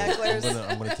 We've got hecklers.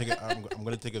 I'm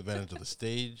gonna take advantage of the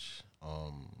stage.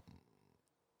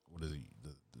 What is it?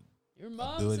 Your The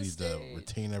mom's ability a to stage.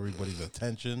 retain everybody's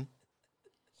attention.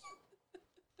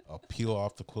 I'll peel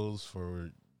off the clothes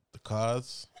for the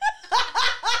cause.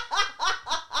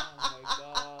 Oh my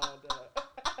god.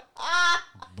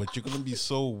 But you're gonna be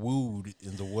so wooed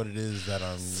into what it is that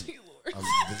Sweet Lord.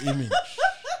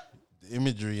 the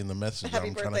imagery and the message Happy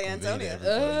I'm trying to birthday, convey Antonio. to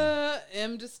everybody.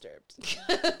 Am disturbed.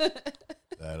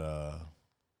 That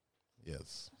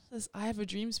yes, This I have a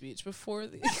dream speech before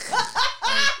the.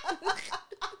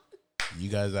 you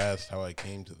guys asked how I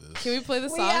came to this. Can we play the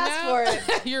We song asked now? for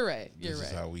it. You're right. You're This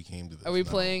is how right. we came to this. Are we now.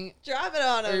 playing? Drop it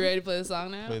on Are you him. ready to play the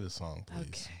song now? Play the song, please.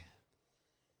 Okay.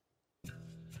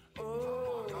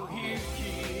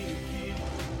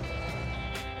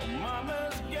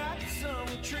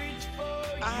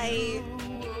 I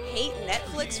hate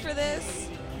Netflix for this.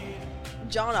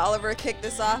 John Oliver kicked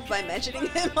this off by mentioning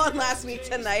him on Last Week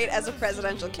Tonight as a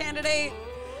presidential candidate.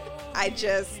 I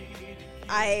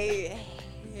hate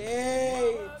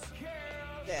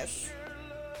this.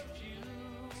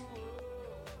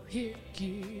 Here,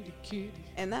 kitty, kitty.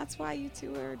 And that's why you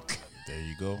two are There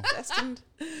you go. destined.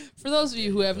 For those of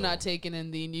you who have not taken in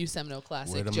the new Seminole Where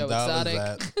classic, them Joe dollars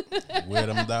Exotic. at? Where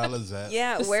them dollars at?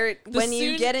 Yeah, The where when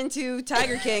you soon- get into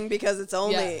Tiger King, because it's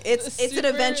only Yeah, it's the an super-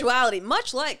 eventuality,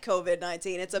 much like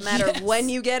COVID-19. It's a matter of when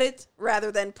you get it rather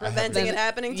than preventing Then- it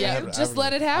happening to yeah. you. Just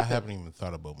let it happen. I haven't even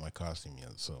thought about my costume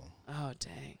yet, so Oh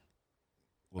dang.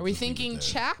 we'll Are we just leave it thinking there.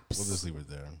 chaps? We'll just leave it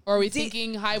there. Or are we D-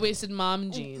 thinking high-waisted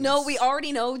mom jeans? No, we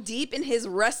already know deep in his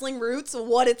wrestling roots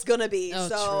what it's gonna be. Oh,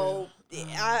 so,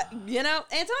 you know,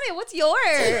 Antonio, what's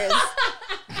yours?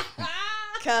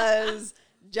 Because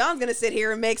John's gonna sit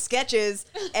here and make sketches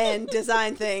and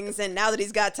design things, and now that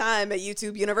he's got time at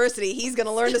YouTube University, he's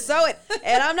gonna learn to sew it,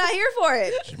 and I'm not here for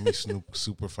it. Jimmy Snoop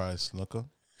Superfly Snooker.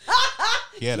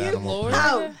 He had animal Lord. print.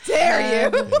 How dare you? He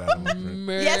had animal print.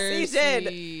 Mercy. Yes,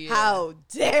 he did. How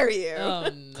dare you? Oh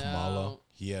no. Kamala.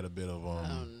 He had a bit of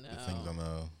no. the things on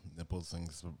the nipples,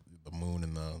 things, the moon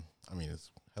and the. I mean,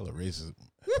 it's hella racist.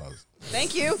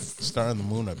 Thank you. Star on the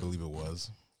Moon, I believe it was.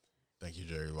 Thank you,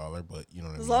 Jerry Lawler. But you know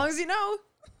what I mean. As long as you know.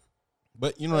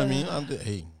 But you know what I mean. I'm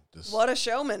just, what a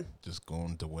showman. Just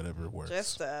going to whatever works.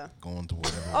 Just going to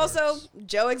whatever. Also, works.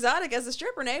 Joe Exotic as a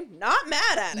stripper name. Not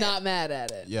mad at it. Not mad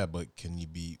at it. Yeah, but can you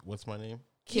be? What's my name?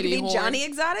 Kitty you can be Horn. Johnny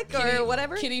Exotic or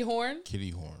whatever. Kitty Horn.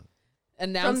 Kitty Horn.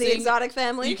 Announcing from the Exotic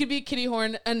family. You could be Kitty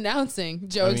Horn announcing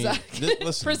Joe Exotic.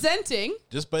 Listen, presenting.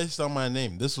 Just based on my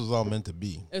name, this was all meant to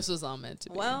be. This was all meant to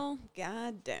be. Well,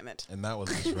 god damn it. And that was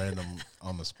just random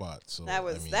on the spot. So that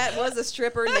was a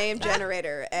stripper name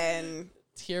generator, and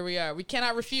here we are. We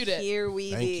cannot refute it. Here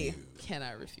we be.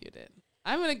 Cannot refute it.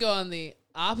 I'm gonna go on the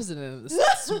opposite end of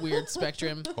this weird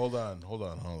spectrum. Hold on.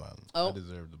 Oh. I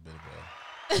deserved a bit of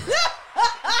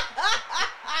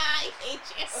I hate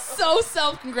you. So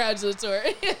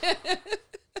self-congratulatory.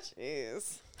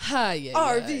 Jeez. Hi, yeah.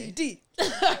 RVD.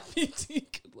 RVD.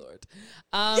 Good Lord.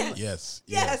 Yes.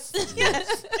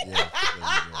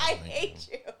 I hate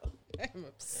you. I'm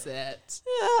upset.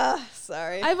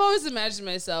 Sorry. I've always imagined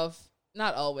myself.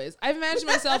 Not always. I've imagined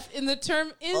myself in the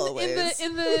term in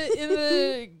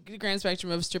the grand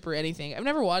spectrum of stripper anything. I've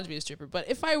never wanted to be a stripper, but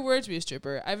if I were to be a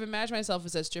stripper, I've imagined myself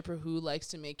as a stripper who likes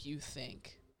to make you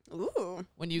think. Ooh,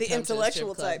 when you the come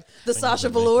intellectual to the strip type, the Sasha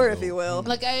Velour, if you will.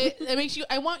 Like it makes you.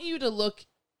 I want you to look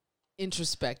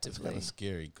introspectively. It's kind of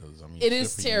scary because I mean, it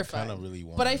is terrifying. Kind of really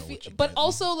want. But I feel, but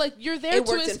also like you're there. It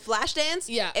worked in Flashdance.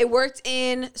 Yeah, it worked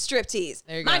in striptease.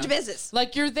 There you Mind go. your business.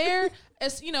 Like you're there.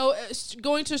 As you know,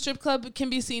 going to a strip club can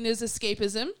be seen as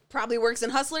escapism. Probably works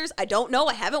in Hustlers. I don't know.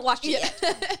 I haven't watched it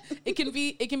yet. It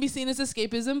can be seen as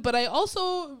escapism, but I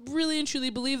also really and truly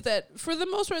believe that for the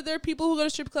most part, there are people who go to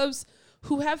strip clubs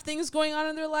who have things going on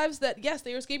in their lives that yes,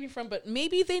 they are escaping from, but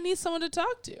maybe they need someone to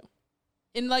talk to.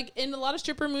 In a lot of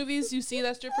stripper movies, you see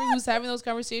that stripper who's having those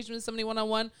conversations with somebody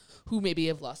one-on-one who maybe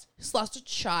lost a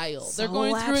child. So they're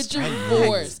going through a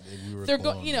divorce. They're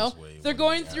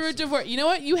going through a divorce. You know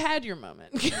what? You had your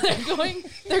moment.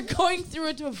 they're going through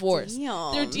a divorce.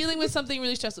 Damn. They're dealing with something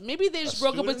really stressful. Maybe they just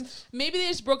broke up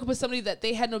with somebody that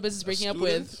they had no business breaking up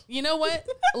with. You know what?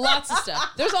 Lots of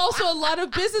stuff. There's also a lot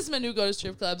of businessmen who go to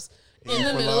strip clubs in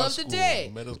the middle of the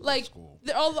day. Like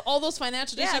all those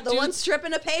financial district the ones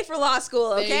stripping to pay for law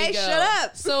school, okay? Shut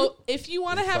up. So if you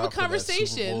want to have a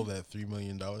conversation, that $3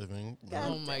 million thing.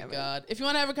 Oh my God. If you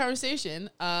want to have a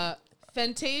conversation,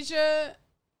 Fantasia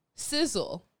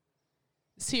Sizzle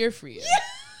is here for you.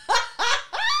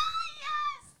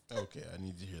 Okay, I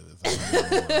need to hear this.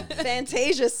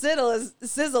 Fantasia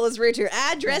Sizzle is ready to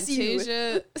address you.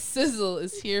 Fantasia Sizzle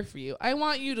is here for you. I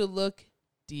want you to look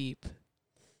deep.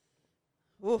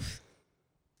 Oof.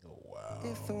 Oh, wow.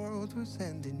 If the world was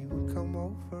ending, you would come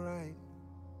over, right?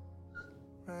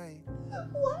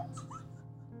 What?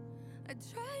 I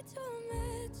tried to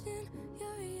imagine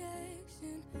your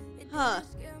reaction. It Huh.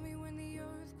 scare me when the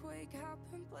earthquake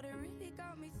happened, but it really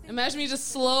got me thinking. Imagine me just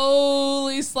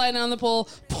slowly sliding on the pole,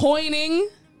 pointing.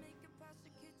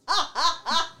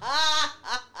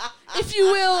 If you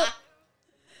will,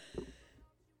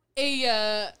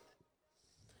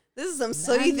 this is some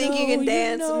So You Think You Can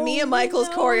Dance, Mia Michaels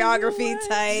choreography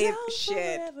type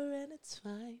shit.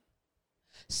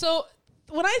 So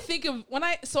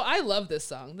I love this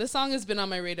song. This song has been on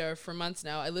my radar for months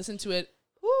now. I listened to it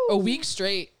a week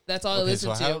straight. That's all I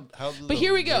listened to. But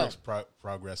here we go.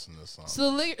 Progress in this song.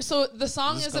 So the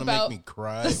song is about. Make me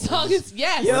cry. The song is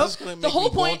yes. The whole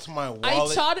point. I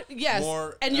taught it yes,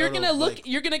 and you're gonna look. Like,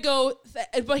 you're gonna go.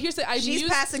 But here's the. She's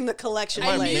passing the collection.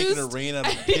 Am I making it rain out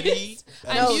of pity?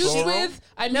 I'm mused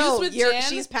with Jan.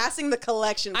 She's passing the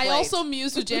collection. I also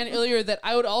mused with Jan earlier that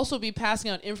I would also be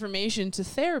passing out information to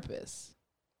therapists.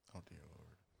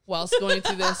 Whilst going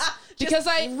through this, because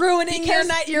ruining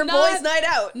your boys' night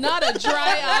out. Not a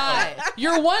dry eye.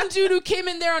 Your one dude who came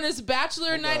in there on his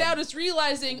bachelor night out is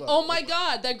realizing, oh my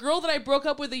God, that girl that I broke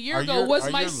up with a year ago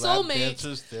was my soulmate.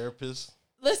 Dancers, therapists?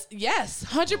 Listen, yes,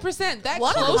 100%. That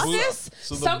what closeness.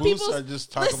 So the some people are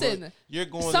just talking listen. About, you're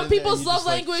going some people's love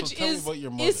language so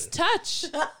is touch.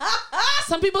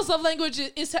 Some people's love language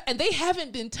is and they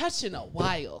haven't been touched in a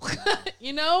while.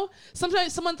 You know,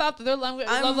 sometimes someone thought that their love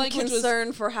language was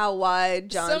concerned for how wide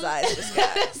John's eyes just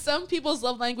got. Some people's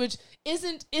love language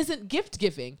isn't gift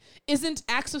giving, isn't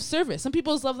acts of service. Some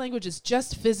people's love language is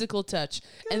just physical touch,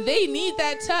 and they need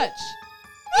that touch.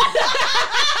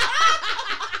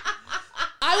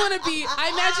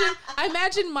 I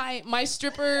imagine my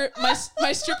stripper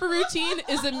routine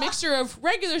is a mixture of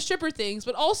regular stripper things,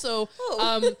 but also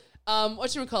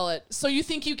Whatchamacallit? So you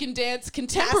think you can dance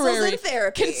contemporary Castles in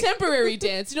therapy. contemporary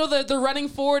dance. You know, the running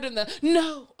forward and the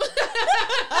no.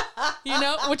 You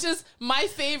know, which is my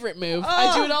favorite move.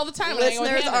 I do it all the time. when I go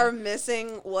with Listeners Hannah. are missing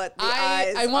what the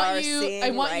eyes I want are you. seeing I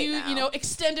want right you. now. You know,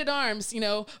 extended arms. You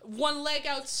know, one leg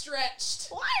outstretched.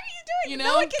 Why are you doing? You No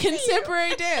know, one can see you.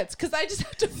 contemporary dance, because I just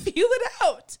have to feel it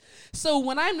out. So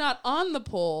when I'm not on the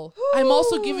pole, I'm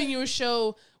also giving you a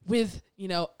show with, you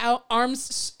know,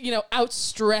 arms, you know,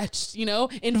 outstretched, you know,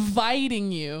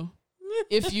 inviting you,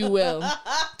 if you will,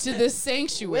 to this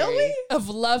sanctuary of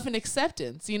love and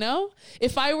acceptance. You know,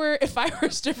 if I were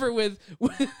a stripper with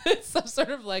some sort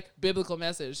of like biblical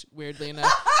message, weirdly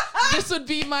enough, this would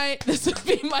be my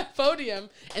podium,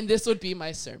 and this would be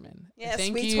my sermon. Yes,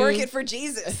 Thank we you. twerk it for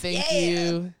Jesus. Thank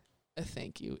you.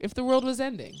 Thank you. If the world was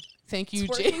ending, thank you,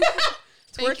 Twerking,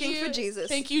 Thank twerking you. for Jesus.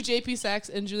 Thank you, JP Sachs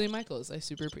and Julie Michaels. I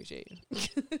super appreciate you.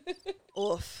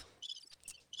 Oof.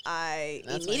 I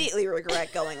That's immediately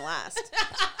regret going last.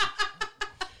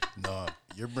 No,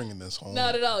 you're bringing this home.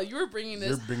 Not at all. You were bringing this.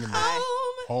 You're bringing this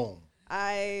home.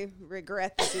 I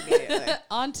regret this immediately.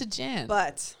 On to Jan.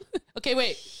 But okay,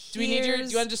 wait. Do we need your? Do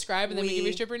you want here's to describe and then we give you a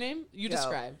we stripper name? You go.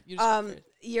 describe. You describe first.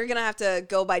 You're gonna have to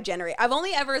go by generate. I've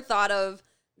only ever thought of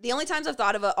the only times I've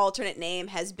thought of an alternate name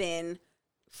has been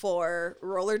for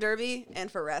roller derby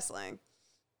and for wrestling.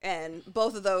 And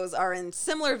both of those are in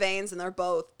similar veins, and they're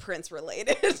both Prince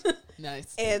related.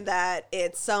 Nice. In that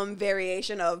it's some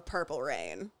variation of Purple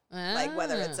Rain. Like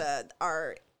whether it's a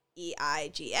REIGN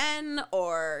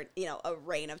or, you know, a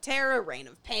Reign of Terror, Reign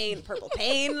of Pain. Purple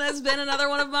Pain has been another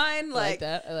one of mine. I like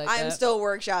that. I like I'm that. still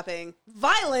workshopping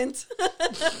Violent.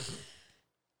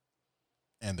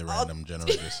 And the random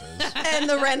generator says. And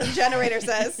the random generator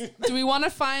says. Do we want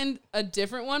to find a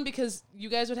different one, because you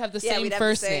guys would have the Yeah, same we'd have the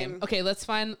first same. name? Okay, let's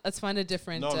find a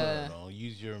different. No.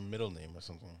 Use your middle name or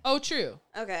something. Oh, true.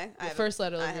 Okay. The first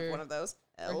letter. I of have your- one of those.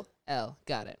 L. L.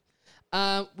 Got it.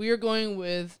 We are going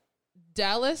with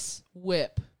Dallas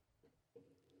Whip.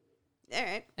 All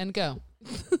right. And go.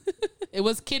 It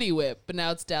was Kitty Whip, but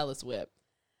now it's Dallas Whip.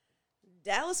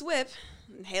 Dallas Whip,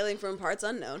 hailing from parts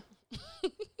unknown.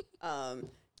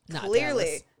 Not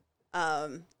Clearly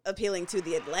appealing to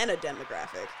the Atlanta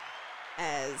demographic,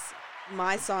 as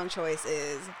my song choice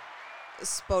is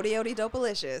Spodiote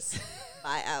Dopalicious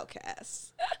by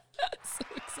Outkast. So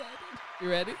excited. You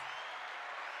ready?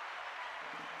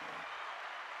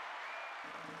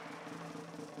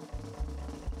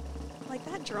 Like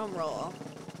that drum roll.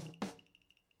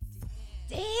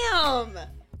 Damn.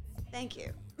 Thank you.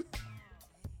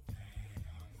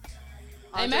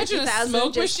 I Andre imagine a 2000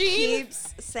 smoke just machine.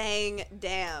 keeps saying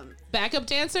damn. Backup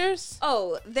dancers?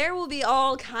 Oh, there will be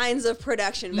all kinds of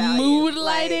production value. Mood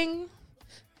lighting?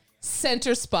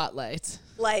 Center spotlight.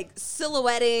 Like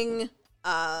silhouetting,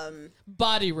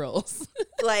 Body rolls.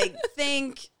 like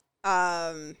think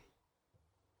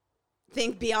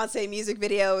Beyonce music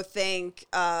video, think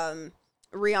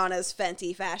Rihanna's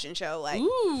Fenty fashion show, like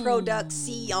Ooh.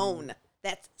 production.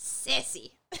 That's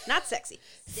sissy. Not sexy.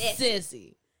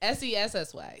 Sissy.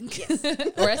 S-E-S-S-Y. Yes.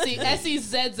 Or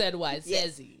S-E-Z-Z-Y.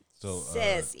 Yes. Sissy. So,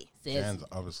 Sassy. Jan's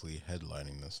obviously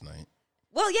headlining this night.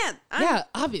 Well, yeah. Yeah,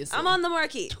 obviously. I'm on the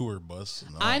marquee. Tour bus.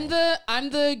 and all. I'm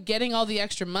the getting all the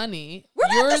extra money. We're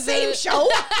You're not the same show.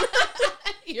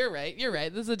 You're right.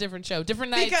 This is a different show. Different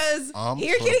nights. Because I'm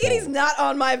here so Kitty Kitty's bold. not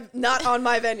on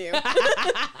my venue.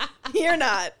 You're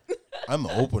not. I'm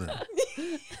the opener.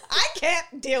 I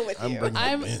can't deal with I'm you. bringing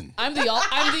I'm them in. I'm the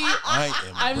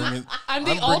I'm I'm the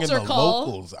bringing altar the call.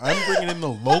 locals. I'm bringing in the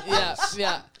locals.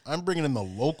 Yeah. I'm bringing in the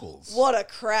locals. What a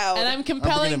crowd. And I'm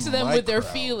compelling bringing to in them my with their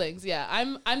crowd. feelings. Yeah,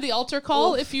 I'm the altar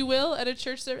call, if you will, at a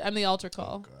church service. I'm the altar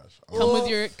call.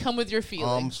 Come with your feelings.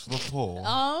 Arms for the poor.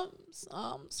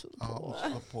 Arms for the poor. Arms for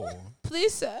the poor.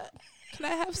 Please, sir, can I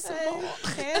have some more?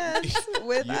 hands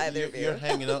with either of you. You're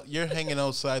hanging out. You're hanging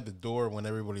outside the door when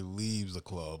everybody leaves the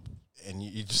club, and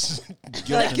you just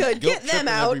Like, good, get them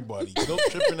out. Everybody, guilt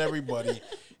tripping everybody.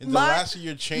 In the My- last of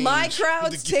your change, My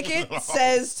crowd's to give ticket it all.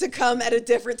 says to come at a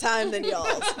different time than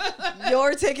y'all's.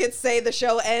 Your tickets say the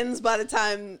show ends by the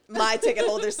time my ticket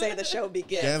holders say the show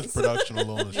begins. Jan's production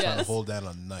alone is trying to Yes. hold down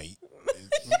a night.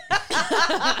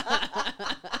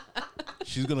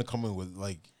 She's gonna come in with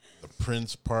like the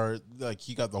Prince part. Like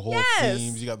he got the whole Yes.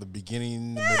 themes. You got the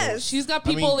beginning. The Yes. middle. She's got I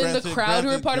mean, people in the granted- crowd who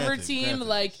are granted- part of her granted- team, granted.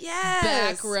 like Yes.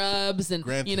 back rubs and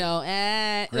Granted.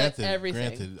 like everything.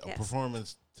 Granted, a Yes.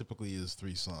 performance typically is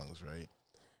 3 songs, right?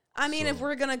 I mean, if So-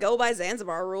 we're going to go by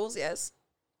Zanzibar rules, yes.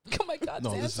 Oh my God,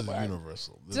 No, this is Zanzibar.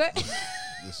 universal. Did I-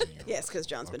 this is universal. Yes, because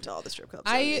John's been to all the strip clubs.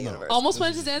 I in the universe. almost This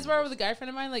went to is Zanzibar with a guy friend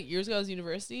of mine like years ago. I was in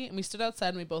university, and we stood outside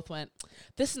and we both went,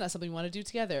 "This is not something we want to do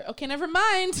together." Okay, never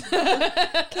mind.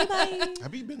 Okay, bye.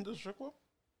 Have you been to a strip club?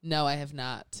 No, I have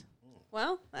not.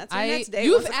 Well, that's our next date.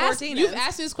 You've once the asked 14 you've ends.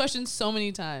 asked me this question so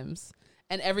many times,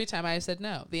 and every time I have said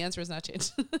no. The answer has not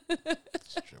changed.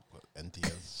 Strip club,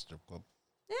 NTS strip club.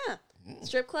 Yeah.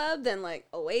 Strip club, then like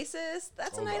Oasis.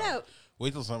 That's a Hold night on. out.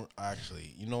 Wait till summer.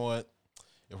 Actually, you know what?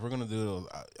 If we're gonna do those,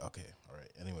 okay, all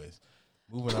right. Anyways,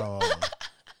 moving on.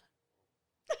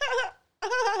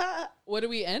 What do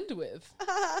we end with?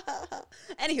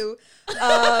 Anywho,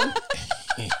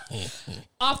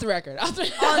 Off the record.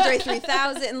 Andre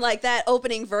 3000, like that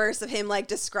opening verse of him like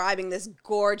describing this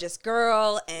gorgeous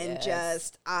girl and Yes.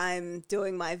 just I'm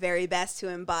doing my very best to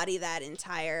embody that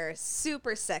entire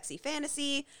super sexy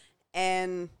fantasy.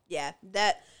 And yeah,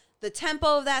 that the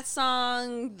tempo of that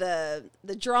song, the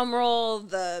drum roll,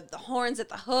 the horns at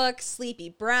the hook, Sleepy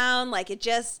Brown, like it's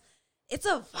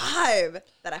a vibe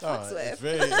that I fucks with. It's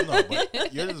very, no,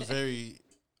 but yours is very.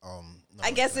 No,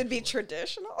 I guess it'd be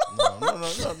traditional.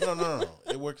 No.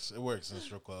 It works in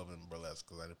strip club and burlesque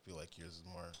because I feel like yours is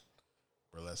more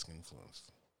burlesque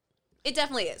influenced. It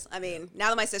definitely is. I mean, now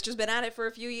that my sister's been at it for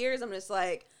a few years, I'm just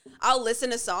like, I'll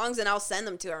listen to songs and I'll send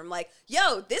them to her. I'm like,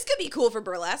 yo, this could be cool for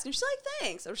burlesque. And she's like,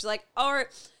 thanks. Or she's like, or,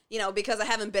 because I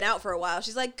haven't been out for a while,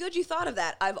 she's like, good, you thought of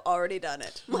that. I've already done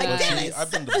it. I'm like, Well, damn see, it.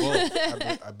 I've been to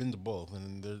both. I've been to both,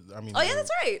 and Oh, yeah,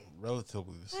 that's right.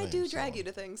 Relatively the same. I do drag you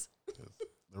to things.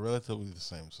 They're relatively the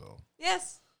same. So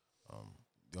Yes.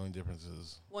 the only difference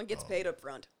is One gets paid up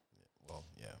front. Well,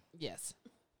 yeah. Yes.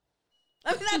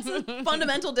 I mean, that's a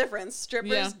fundamental difference.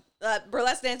 Strippers,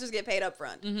 burlesque dancers get paid up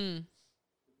front. Mm-hmm.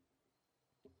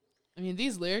 I mean,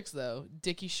 these lyrics, though.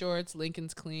 Dickie shorts,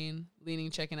 Lincoln's clean, leaning,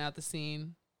 checking out the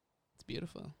scene. It's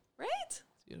beautiful. Right? It's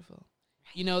beautiful.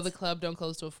 You know the club don't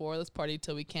close till 4. Let's party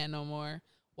till we can't no more.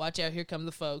 Watch out, here come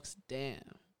the folks. Damn.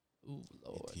 Ooh,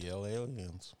 Lord. ETL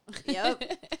aliens. Yep.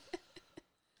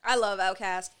 I love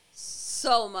Outkast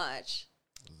so much.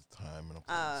 Time and a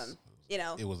place.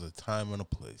 It was a time and a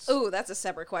place. Ooh, that's a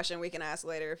separate question we can ask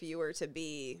later. If you were to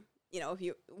be,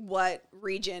 what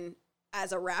region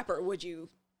as a rapper do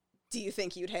you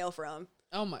think you'd hail from?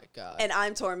 Oh my God. And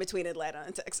I'm torn between Atlanta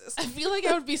and Texas. I feel like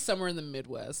I would be somewhere in the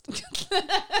Midwest.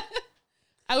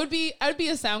 I would be a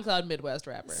SoundCloud Midwest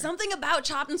rapper. Something about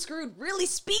Chopped and Screwed really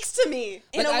speaks to me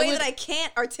in a way that I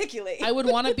can't articulate. I would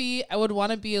want to be a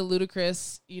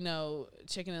Ludacris,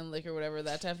 chicken and liquor, whatever,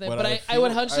 that type of thing. But I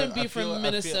would 100% be from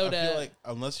Minnesota. I feel like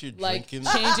unless you're like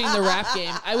drinking, changing the rap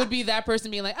game, I would be that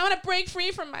person being like, I want to break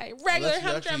free from my regular unless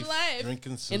you're humdrum actually life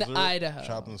drinking in Sizzler, Idaho.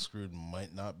 Chopped and Screwed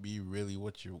might not be really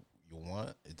what you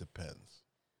want. It depends.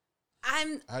 How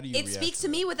do you it react speaks to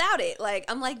to me without it. Like,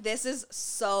 I'm like, this is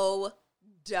so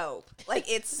dope. Like,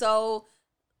 it's so,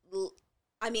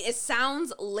 it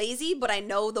sounds lazy, but I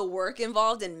know the work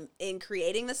involved in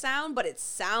creating the sound, but it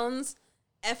sounds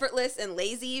effortless and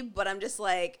lazy, but I'm just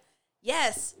like,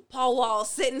 yes, Paul Wall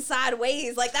sitting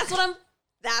sideways. Like, that's what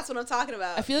I'm talking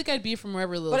about. I feel like I'd be from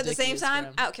wherever Lil But at the Dicky same is time,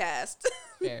 from. Outkast.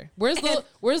 Fair. Where's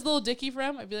Lil Dicky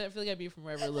from? I feel like I'd be from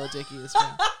wherever Lil Dicky is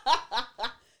from.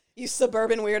 You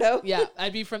suburban weirdo. Yeah,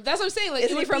 I'd be from. That's what I'm saying. Like,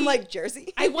 Isn't he from like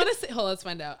Jersey? I want to say. Hold on, let's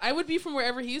find out. I would be from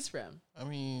wherever he's from. I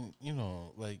mean,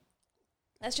 like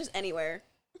That's just anywhere.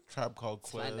 Tribe Called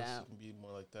Let's Quest find out. be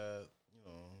more like that.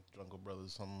 Jungle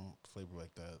Brothers, some flavor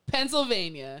like that.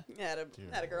 Pennsylvania. Had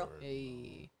a girl.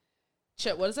 Hey.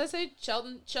 What does that say?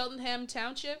 Cheltenham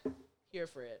Township? Here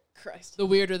for it. Christ. The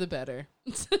weirder the better.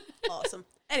 Awesome.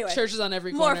 Anyway. Churches on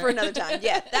every More corner. for another time.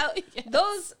 Yeah.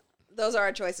 Yes. Those are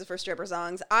our choices for stripper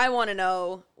songs. I want to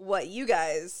know what you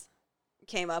guys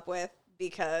came up with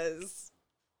because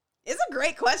it's a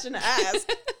great question to ask.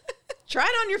 Try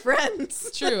it on your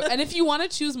friends. True. And if you want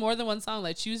to choose more than one song,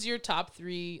 like choose your top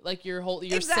 3, like your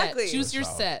Exactly. set. Choose your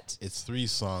set. It's 3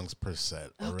 songs per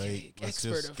set. All right. Let's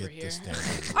expert just over get here. this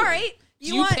standard. All right.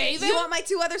 Do you pay them? You want my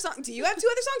 2 other songs? Do you have 2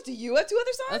 other songs? Do you have 2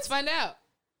 other songs? Let's find out.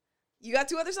 You got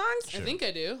 2 other songs? I think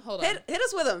I do. Hold on. Hit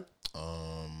us with them.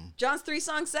 John's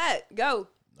 3-song set. Go.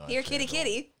 No, Here, actually,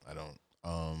 kitty. I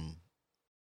don't.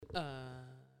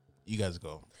 You guys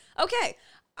go. Okay.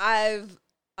 I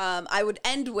would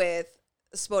end with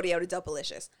Spodio to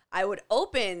Dopalicious. I would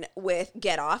open with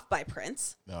Get Off by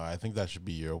Prince. No, I think that should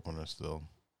be your opener still.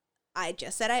 I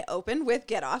just said I opened with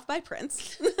Get Off by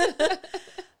Prince.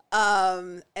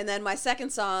 And then my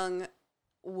second song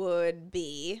would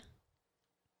be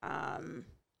I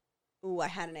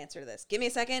had an answer to this. Give me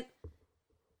a second.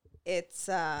 It's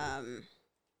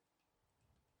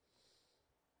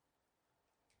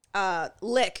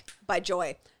Lick by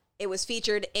Joy. It was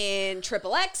featured in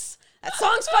Triple X. That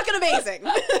song's fucking amazing.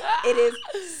 It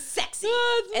is sexy.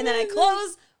 And then I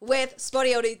close with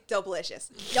Spodioti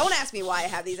Dopalicious. Don't ask me why I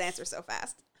have these answers so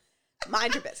fast.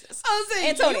 Mind your business. I was saying,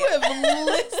 Antonio. you have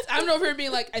list. I'm over here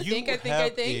being like, I You think.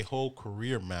 have a whole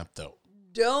career mapped out.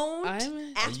 Don't I'm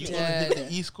Are ask you me. gonna hit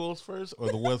the East Coast first or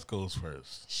the West Coast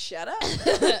first? Shut up.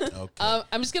 Okay.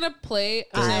 I'm just gonna play.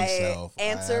 I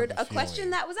answered a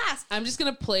question that was asked. I'm just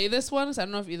gonna play this one. 'Cause I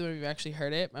don't know if either of you actually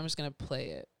heard it. But I'm just gonna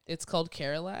play it. It's called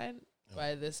Caroline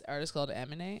by this artist called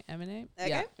Eminem. Okay.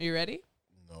 Yeah. Are you ready?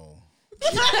 No.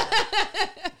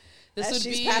 This As would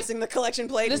she's be passing the collection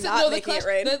plate, This is not no, making it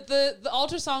rain. the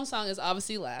altar song is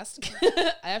obviously last.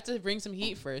 I have to bring some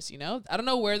heat first. You know, I don't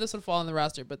know where this would fall on the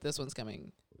roster, but this one's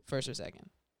coming first or second.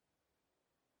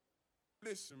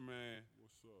 Listen, man.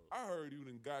 What's up? I heard you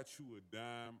done got you a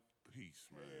dime piece,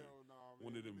 man.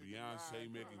 One of them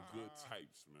Beyonce making good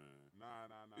types, man.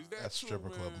 Nah. Is that That's true, stripper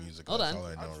club man? music. Hold That's on. all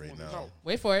I know right now.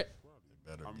 Wait for it. It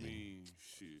better I be mean,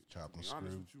 shit. chopped and To be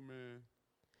honest screwed. with you, man,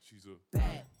 she's a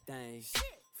bad thing.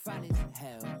 Fine as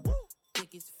hell.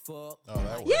 Thick as fuck. Oh,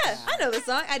 that works. Yeah, I know the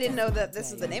song. I didn't know that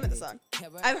this is the name of the song.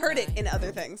 I've heard it in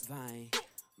other things.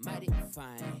 Mighty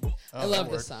fine. I love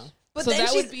this song. But So then,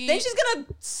 that would be then she's gonna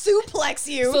suplex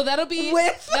you. So that'll be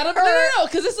with that'll her, no,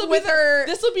 because this will be with her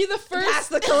this will be the first past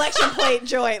the collection plate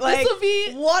joint. Like, This'll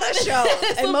be- what a show!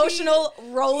 This'll Emotional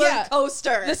roller Yeah.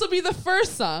 coaster. This will be the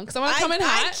first song because I want to come in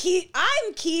hot.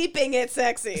 I'm keeping it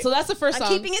sexy. So that's the 1st song.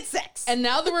 I'm keeping it sex. And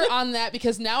now that we're on that,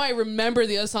 because now I remember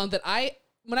the other song that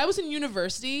when I was in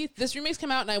university, this remix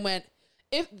came out and I went,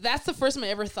 if that's the first time I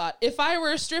ever thought, if I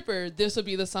were a stripper, this would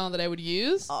be the song that I would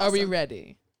use. Are we Awesome.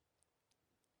 ready?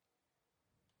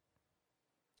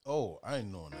 Oh, I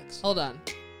know next. Hold on.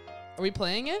 Are we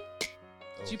playing it?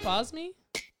 Did you pause me?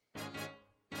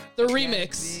 The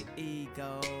remix.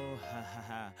 Ego, ha ha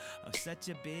ha. Oh, such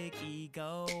a big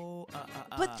ego.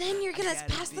 But then you're gonna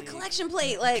pass the collection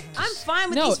plate. Like, I'm fine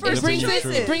with No, these it first brings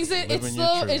choices. it. Brings it. It's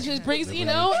slow. It just brings. You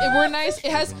know, we're nice.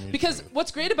 It has because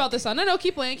what's great about this song? No,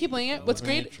 keep playing it. What's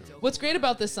great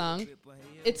about this song?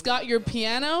 It's got your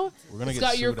piano. We're gonna It's get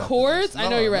got your sued after chords. this. I know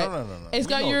No, you're right. no. It's We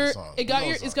got know your. the song. It got We know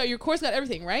your. the It's song. got your chords. Got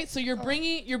everything right. So you're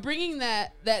bringing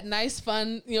that nice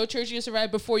fun church you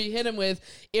survive before you hit him with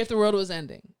if the world was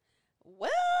ending. Well,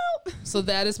 so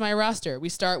that is my roster. We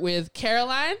start with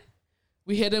Caroline.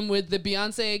 We hit him with the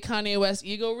Beyonce Kanye West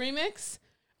Ego remix.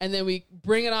 And then we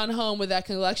bring it on home with that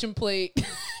collection plate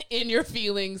in your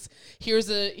feelings. Here's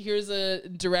a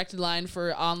direct line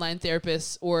for online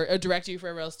therapists or a directory for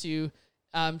everyone else to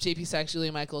JP Sachs,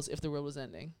 Julia Michaels, If the World Was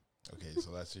Ending. Okay, so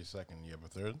that's your second. You have a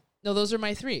third? No, those are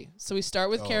my 3. So we start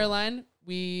with Oh. Caroline.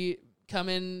 We come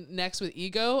in next with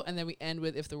Ego. And then we end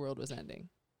with If the World Was Ending.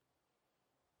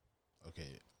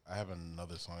 Okay, I have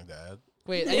another song to add.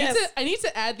 Wait, Yes. I need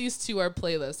to add these to our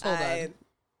playlist. Hold on.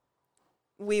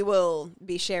 We will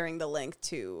be sharing the link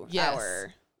to Yes.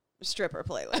 our stripper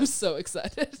playlist. I'm so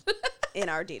excited. in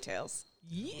our details.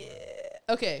 Yeah.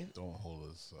 Okay. Don't hold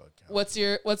us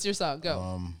accountable. What's your song?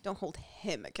 Go. Don't hold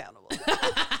him accountable.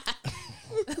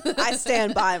 I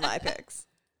stand by my picks.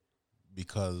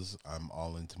 Because I'm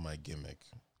all into my gimmick.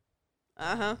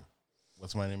 Uh-huh.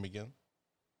 What's my name again?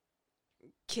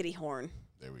 Kitty Horn.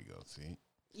 There we go. See?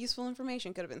 Useful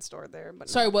information could have been stored there, but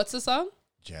Sorry, no. what's the song?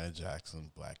 Janet Jackson,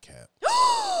 Black Cat.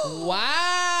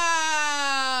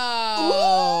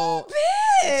 Wow. Ooh,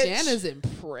 bitch. Jana's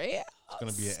impressed. It's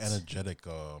gonna be an energetic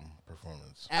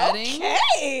performance. Adding.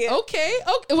 Okay.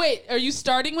 Wait, are you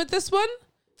starting with this one?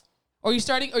 Or are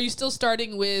you still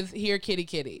starting with Here Kitty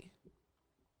Kitty?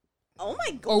 Oh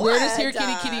my god. Or where does Here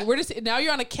Kitty Kitty now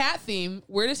you're on a cat theme.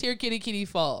 Where does Here Kitty Kitty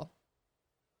fall?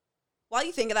 While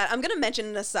you think of that, I'm going to mention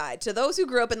an aside. To those who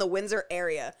grew up in the Windsor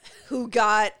area who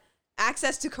got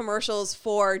access to commercials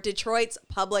for Detroit's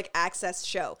public access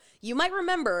show, you might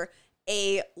remember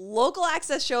a local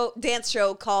access dance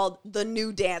show called The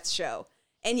New Dance Show.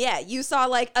 And yeah, you saw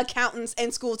like accountants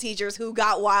and school teachers who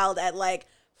got wild at like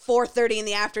 4:30 in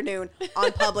the afternoon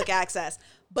on public access.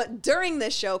 But during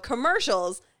this show,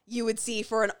 commercials you would see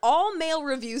for an all-male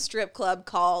review strip club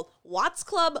called Watts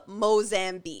Club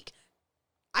Mozambique.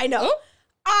 I know. Oh.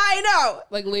 I know.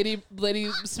 Like Lady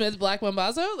Smith Black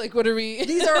Mambazo? Like what are we?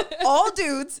 These are all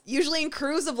dudes, usually in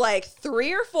crews of like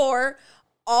 3 or 4,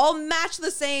 all match the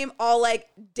same, all like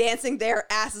dancing their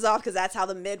asses off because that's how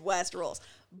the Midwest rolls.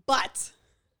 But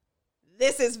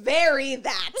this is very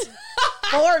that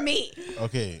for me.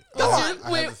 Okay.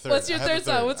 What's your third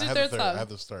song? What's your third song? I have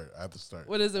to start.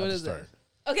 What is it? What is it?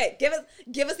 Okay, give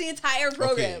us the entire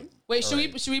program. Okay. Wait,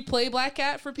 should we play Black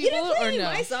Cat for people didn't play or any no?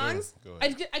 of my songs. Sure, go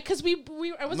ahead. Because I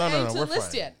wasn't adding to the we're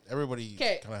list fine. yet. Everybody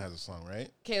 'Kay. kind of has a song,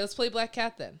 right? Okay, let's play Black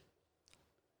Cat then.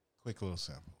 Quick little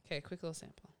sample. Okay, quick little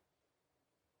sample.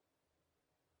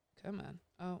 Come on.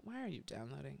 Oh, why are you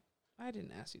downloading? I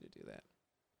didn't ask you to do that.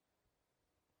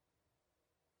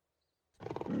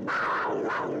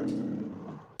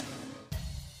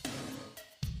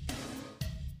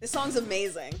 This song's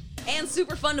amazing and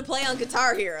super fun to play on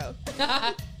Guitar Hero.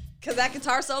 Because that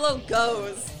guitar solo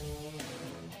goes.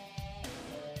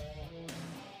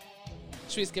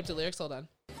 Should we skip to lyrics? Hold on.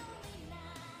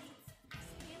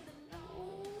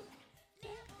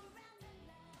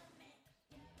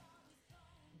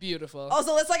 Beautiful.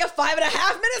 Also, it's like a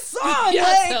 5.5-minute song. Yeah,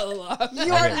 like, so long.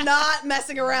 You are not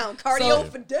messing around. Cardio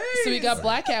for days. So we got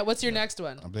Black Cat. What's your next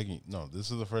one? I'm thinking, no,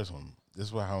 this is the first one. This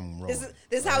is how I'm rolling.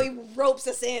 This is how he ropes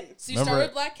us in. So you start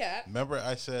with Black Cat. Remember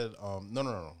I said,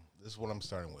 no. This is what I'm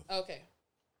starting with. Okay.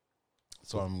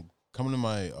 So I'm coming to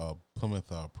my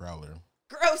Plymouth Prowler.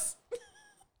 Gross.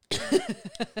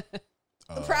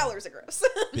 The Prowlers are gross.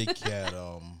 Big Cat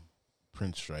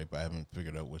print stripe. I haven't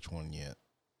figured out which one yet.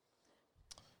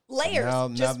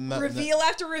 Layers. Just reveal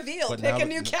after reveal. Pick a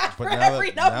new cat for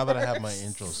every number. Now that I have my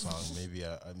intro song, maybe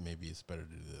it's better to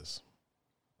do this.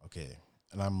 Okay.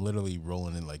 And I'm literally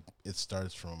rolling in like it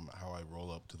starts from how I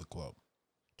roll up to the club.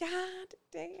 God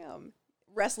damn.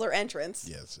 Wrestler entrance.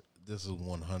 Yes. This is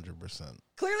 100%.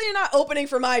 Clearly you're not opening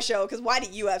for my show, because why do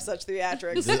you have such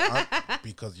theatrics?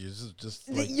 Because you're just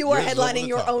like, you are headlining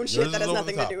your own shit that has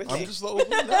nothing to do with me. I'm just over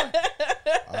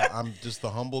I'm just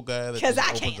the humble guy that just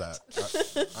opens that.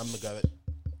 I'm the guy that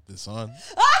this on.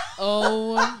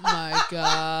 Oh my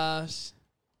gosh.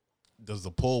 Does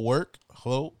the poll work?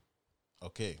 Hello?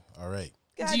 Okay. All right.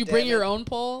 Do you bring your own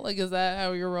pole? Like, is that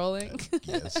how you're rolling?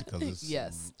 Yes, because it's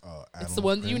yes. It's the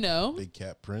one print, you know. Big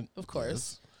Cat print. Of course.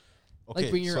 Yes. Okay,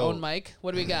 like, bring your own mic.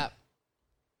 What do we got?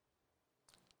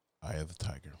 Eye of the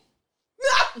Tiger.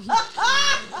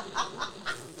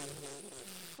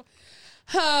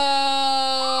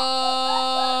 Oh,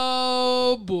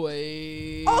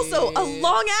 boy. Also, a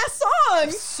long-ass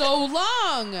song. So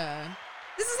long.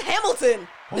 This is Hamilton.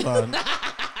 Hold on.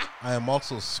 I am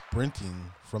also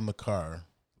sprinting from the car.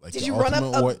 Like did you run up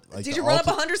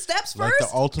 100 steps first? Like the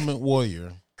Ultimate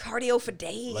Warrior. Cardio for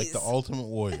days. Like the Ultimate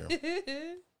Warrior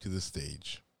to the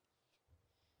stage.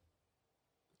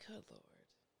 Good Lord.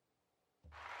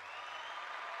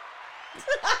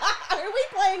 Are we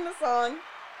playing the song?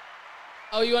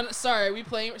 Oh, you want? Sorry, are we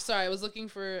playing? Sorry, I was looking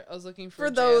for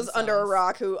those under a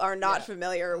rock who are not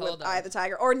familiar with Eye of the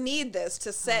Tiger or need this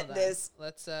to set this.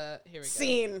 Let's here we go.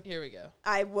 Scene. Here we go.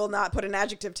 I will not put an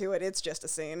adjective to it. It's just a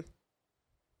scene.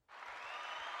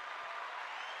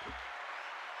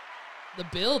 The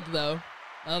build though.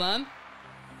 Hold on.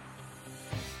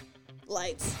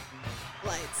 Lights.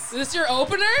 Is this your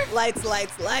opener? Lights. This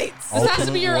has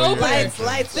to be your opener.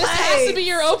 Lights. This has to be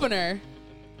your opener.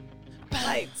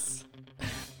 Lights.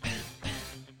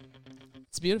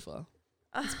 It's beautiful.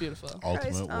 It's beautiful.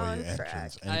 Ultimate Warrior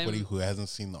entrance. Anybody who hasn't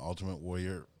seen the Ultimate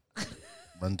Warrior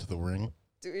run to the ring,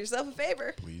 do yourself a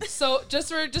favor, please. So just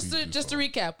to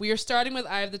recap, we are starting with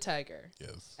Eye of the Tiger.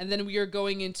 Yes. And then we are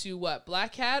going into what?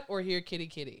 Black Cat or Here Kitty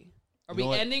Kitty? Are we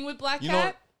ending with Black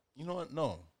Cat? You know what?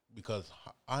 No, because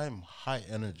I'm high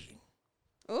energy.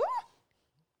 Ooh.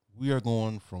 We are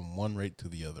going from one rate to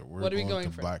the other. What are we going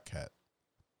to for? Black Cat.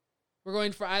 We're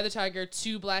going for Eye of the Tiger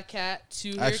to Black Cat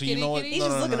to Here Actually, Kitty you know what? Kitty? He's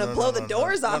just looking to blow the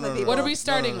doors off of people. What are we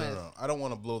starting with? No. I don't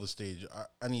want to blow the stage.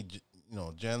 I need,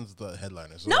 Jen's the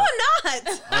headliner. So no, I'm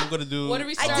not. I'm going to do. What are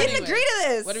we starting with? I didn't agree to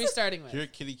this. What are we starting with? Here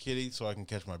Kitty Kitty, so I can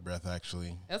catch my breath,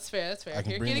 actually. That's fair. I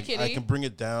can Here bring Kitty Kitty. I can bring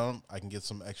it down. I can get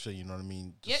some extra, you know what I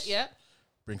mean? Yeah.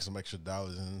 Bring some extra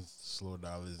dollars in, slow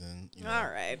dollars in. All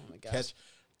right. Oh my gosh.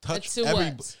 Touch to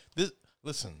everybody. what?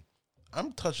 Listen,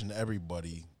 I'm touching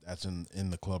everybody that's in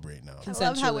the club right now. I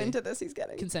love how into this he's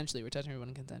getting. Consensually. We're touching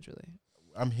everyone consensually.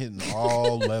 I'm hitting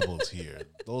all levels here.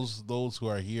 Those who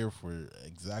are here for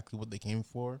exactly what they came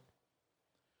for.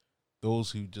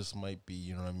 Those who just might be,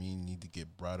 you know what I mean, need to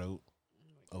get brought out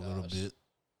a little bit.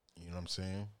 You know what I'm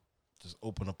saying? Just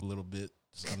open up a little bit.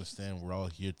 Just understand we're all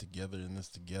here together in this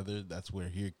together. That's where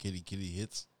Here Kitty Kitty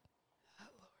hits. Oh,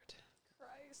 Lord.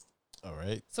 Christ. All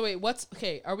right. So wait,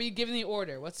 are we giving the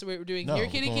order? What's the way we're doing? No, Here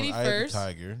Kitty Kitty Eye first. of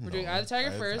the Tiger. We're doing Eye of the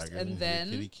Tiger first, and then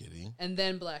Here Kitty Kitty. And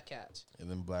then Black Cat. And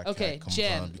then Black Cat comes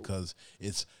on because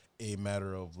it's a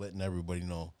matter of letting everybody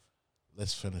know,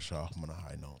 let's finish off on a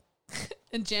high note.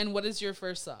 And Jen, what is your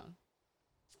first song?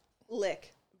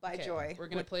 Lick by Joy. We're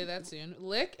going to play that soon.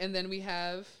 Lick, and then we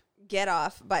have... Get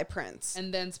Off by Prince.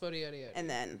 And then Spodiodio. And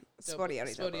then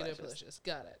Spodiodio Delicious.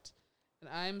 Got it. And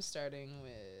I'm starting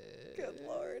with... Good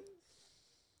Lord.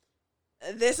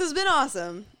 This has been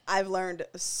awesome. I've learned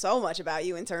so much about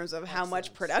you in terms of how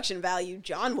much production value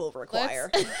John will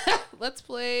require. Let's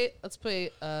play.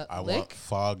 I lick. want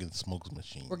Fog and Smoke's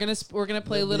Machine. We're gonna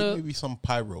play a little. Maybe some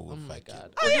pyro effect. my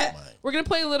God. Oh yeah. We're gonna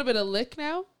play a little bit of lick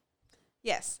now.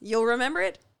 Yes, you'll remember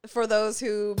it for those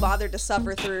who bothered to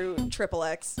suffer through Triple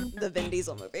X, the Vin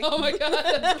Diesel movie. Oh my God,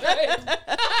 that's right.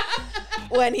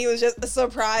 When he was just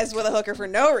surprised with a hooker for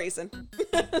no reason.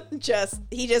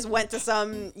 He just went to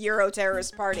some Euro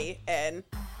terrorist party and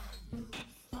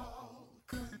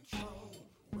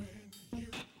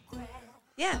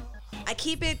yeah, I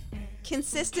keep it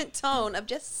consistent tone of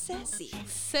just sassy.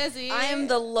 Sassy.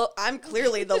 I'm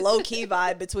clearly the low key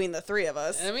vibe between the three of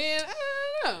us. I mean,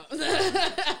 I don't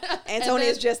know.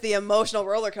 Antonia's just the emotional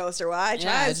roller coaster while I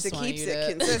tries to keep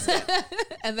it consistent.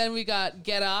 And then we got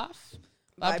Get Off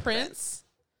by Prince.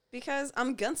 Because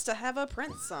I'm guns to have a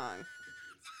Prince song.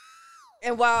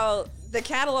 And while the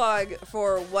catalog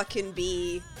for what can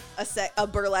be a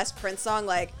burlesque Prince song,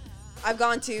 like I've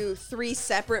gone to 3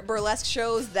 separate burlesque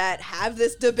shows that have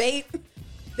this debate.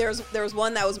 There was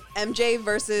one that was MJ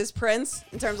versus Prince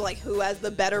in terms of like who has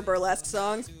the better burlesque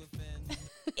songs.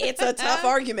 It's a tough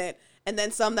argument. And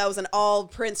then some that was an all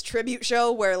Prince tribute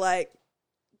show where like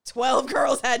 12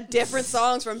 girls had different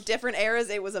songs from different eras.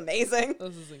 It was amazing.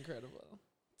 This is incredible.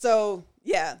 So,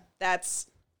 yeah, that's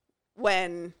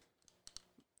when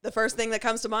the first thing that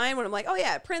comes to mind when I'm like, oh,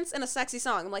 yeah, Prince and a sexy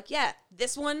song. I'm like, yeah,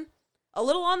 this one, a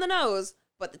little on the nose,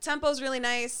 but the tempo's really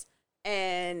nice.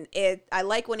 And I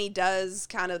like when he does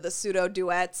kind of the pseudo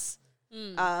duets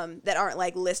that aren't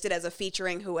like listed as a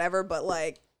featuring whoever, but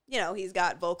like, you know, he's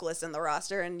got vocalists in the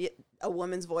roster and a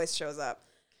woman's voice shows up.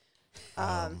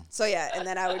 So, yeah, and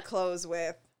then I would close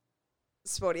with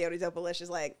Spodiote Dopalicious,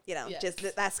 like, you know,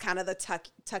 just that's kind of the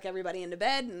tuck everybody into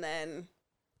bed and then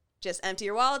just empty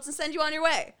your wallets and send you on your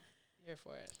way. Here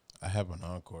for it. I have an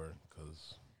encore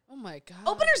because. Oh my God.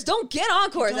 Openers don't get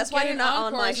encores. That's why you're not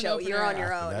on my show. You're on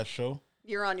your own. That show.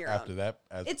 You're on your own. After that,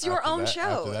 it's your own show.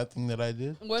 After that thing that I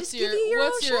did. What's Just your give you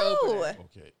what's your your own show. opener?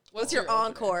 Okay. What's your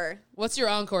encore? What's your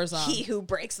encore song? He who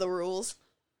breaks the rules.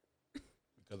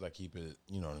 Because I keep it,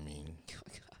 you know what I mean. Oh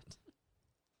my God.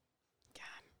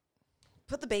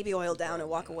 Put the baby oil down and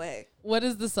walk away. What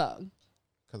is the song?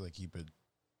 Because I keep it,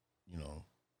 you know,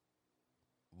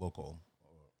 local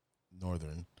or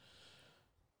northern.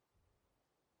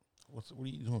 What are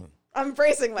you doing? I'm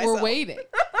bracing myself. We're waiting.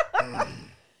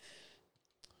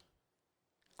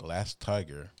 Glass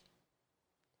Tiger,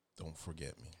 Don't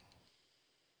Forget Me.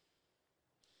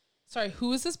 Sorry,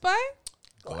 who is this by?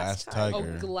 Glass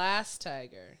Tiger. Oh, Glass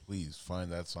Tiger. Please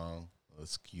find that song.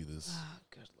 Let's cue this. Oh,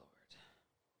 good Lord.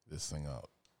 This thing out.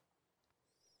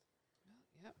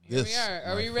 Yep, here we are.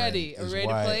 Are we ready? Are we ready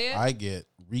to play it? I get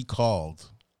recalled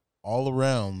all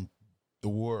around the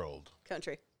world.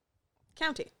 Country.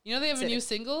 County. You know they have City. a new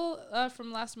single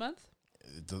from last month?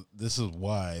 This is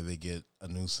why they get a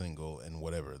new single and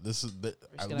whatever. This is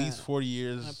at least 40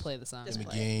 years play the song. in the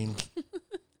game.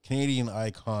 Canadian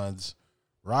icons,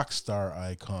 rock star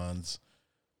icons.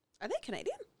 Are they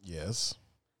Canadian? Yes.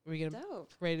 Are we gonna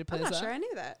Dope. ready to play I'm this not song? sure I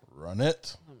knew that. Run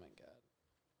it. Oh my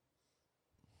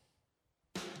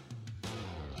God.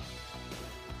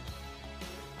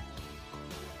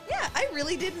 Yeah, I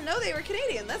really didn't know they were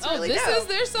Canadian. That's really this dope. is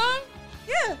their song?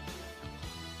 Yeah.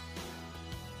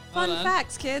 Fun Hold on.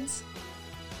 facts, kids.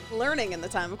 Learning in the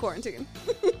time of quarantine.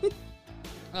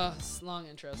 Oh, it's long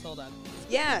intros. Hold on.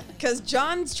 Yeah, because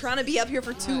John's trying to be up here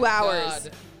for 2 hours.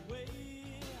 God.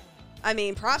 I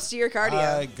mean, props to your cardio.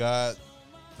 I got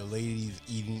the ladies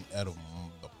eating out of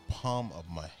the palm of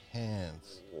my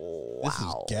hands. Wow. This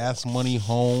is Gas Money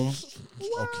Home.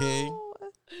 Okay.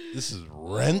 This is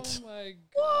Rent. Oh my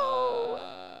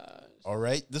God. All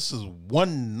right. This is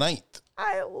One Night.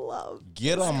 I love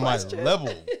Get this on question. my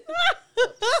level.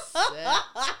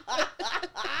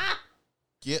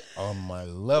 Get on my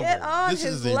level. Get on this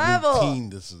his is a level. routine.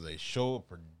 This is a show of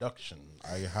production.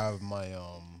 I have my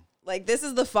Like, this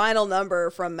is the final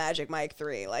number from Magic Mike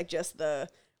 3. Like, just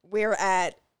we're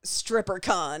at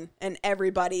StripperCon and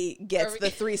everybody gets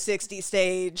the 360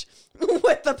 stage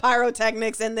with the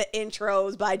pyrotechnics and the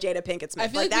intros by Jada Pinkett Smith. I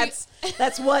feel Like, like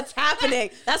that's what's happening.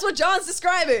 That's what John's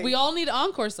describing. We all need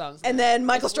encore songs. And now. then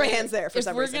Michael If we're- Strahan's there for if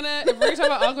some we're reason. If we're gonna talk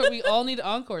about encore, we all need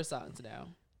encore songs now.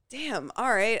 Damn. All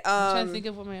right. I'm trying to think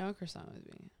of what my encore song would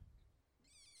be.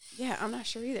 Yeah, I'm not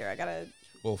sure either. I gotta.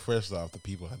 Well, first off, the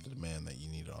people have to demand that you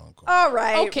need an encore. All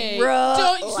right. Okay.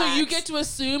 Relax. So you get to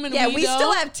assume and Yeah, we we don't?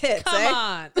 still have tits. Come eh?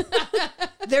 on.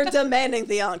 They're demanding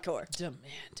the encore. Demanding.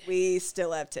 We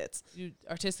still have tits.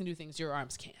 Artists can do things your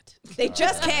arms can't. They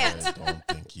just can't. I don't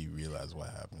think you realize what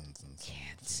happens in some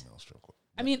female strip club.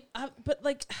 I mean, but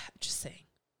like, just saying.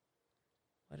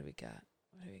 What do we got?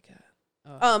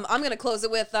 I'm gonna close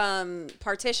it with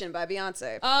 "Partition" by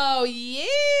Beyonce. Oh yeah.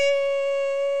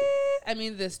 I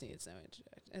mean, this needs no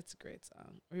introduction. It's a great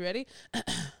song. Are you ready?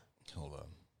 Hold on.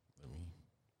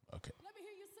 Okay. Let me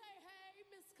hear you say, hey,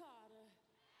 Miss Carter.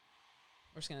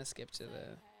 We're just gonna skip to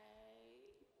the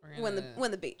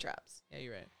When the beat drops. Yeah,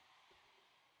 you're right.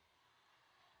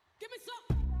 Give me some.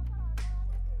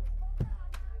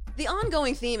 The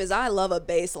ongoing theme is I love a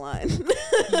bass line.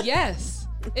 Yes,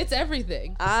 it's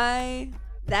everything.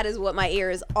 That is what my ear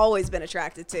has always been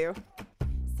attracted to.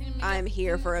 I'm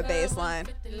here for a bass line.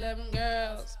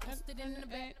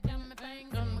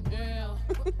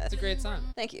 It's a great song.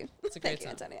 Thank you. It's a great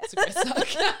Thank song. you, Antonia. It's a great song.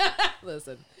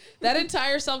 Listen, that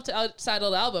entire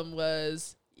self-titled album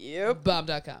was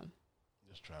bomb.com.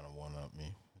 Just trying to one up me.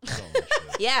 So much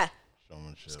shit. Yeah. So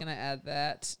much shit. Just gonna add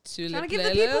that to Trying the to give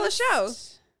the people a show.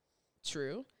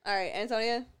 True. All right,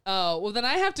 Antonia. Oh, well, then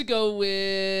I have to go with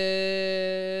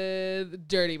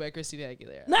Dirty by Christina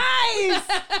Aguilera. Nice!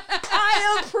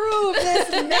 I approve this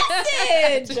I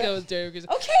have to message. go with Dirty by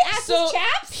Christina. Okay, ask So us,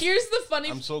 chaps. here's the funny.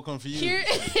 I'm so confused. Here-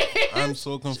 I'm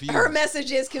so confused. Her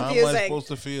message is How am I confusing. supposed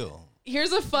to feel?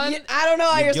 Here's a fun. I don't know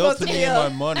how you're supposed to guilting me of feel.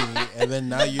 my money, and then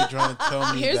now you're trying to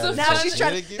tell me Here's that a it's fun- Now okay she's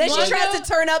trying. to Then give she me- tries to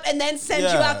turn up and then send you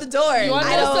Yeah. out the door. You want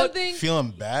to I know don't. something? feeling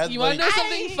bad. You want to know like,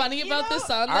 something funny about this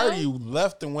song? I though? already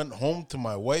left and went home to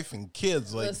my wife and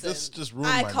kids. Like Listen, this just ruined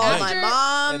I my called night. my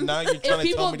mom. And now you're If trying to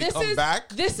people, tell me to this come is back.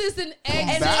 this is an Come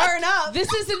exit. back? Turn up.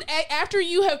 This is an after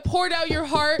you have poured out your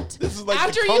heart. This is like the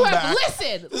after you have comeback.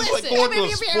 listen. This is like listen. going to a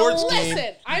sports listen.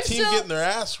 game. I'm Your team still getting their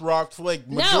ass rocked for like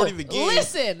majority of the game.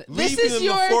 Listen. This leaving is in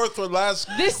your the fourth or last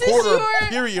This is quarter your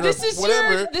period This or is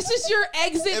whatever. your this is your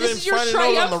exit. and This then is your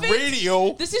finding out on the triumphant.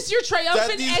 radio This is your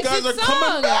triumphant these exit guys are song.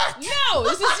 coming back. No,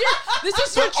 this is your the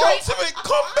ultimate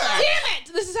comeback. Damn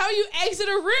it! This is how you exit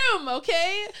a room,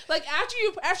 okay? Like after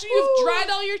you've dried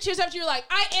all your tears, after you're like,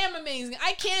 I am amazing,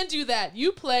 I can do that.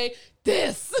 You play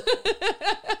this.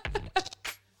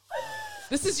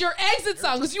 This is your exit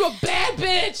song because you a bad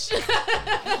bitch.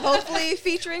 Hopefully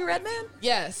featuring Redman.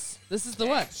 Yes, this is the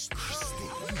one.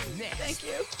 Thank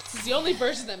you. This is the only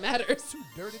version that matters.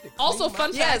 Also,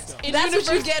 fun Yes, fact. in that's what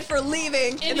you univers- get for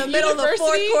leaving in the in middle of the fourth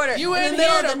university, quarter. You in in the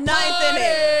middle here of the to ninth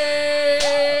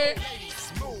inning. party.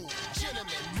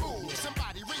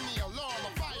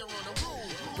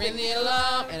 Ring the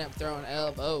alarm, and I'm throwing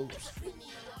elbows.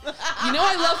 You know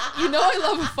I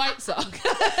love a fight song.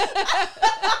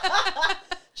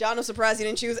 John, I'm surprised you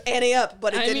didn't choose Annie Up,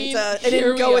 but it I mean, it here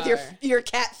didn't we go with are. your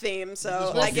cat theme, You just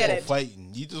so want I get people it. Fighting.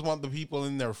 You just want the people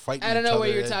in there fighting. I don't each know what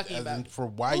other you're as- talking as about. in For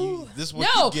why you? This is what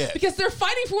No, you get. because they're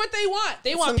fighting for what they want.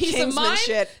 They want Some peace of Kingsman mind.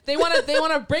 shit. They want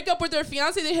to break up with their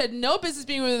fiance they had no business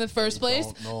being with in the first place.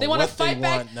 don't know They want to what they fight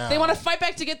back. want now. They want to fight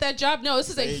back to get that job. No, this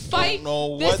is a They fight. don't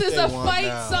know This what is they a want fight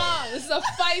now. song. This is a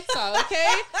fight song,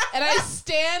 okay? And I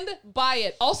stand by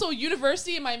it. Also,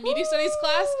 university in my media studies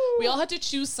class, we all had to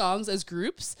choose songs as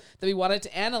groups that we wanted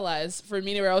to analyze for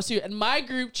Media Hours too. And my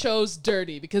group chose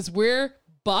Dirty because we're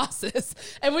bosses.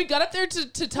 And we got up there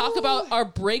to talk about our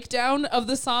breakdown of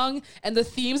the song and the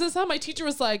themes of the song. My teacher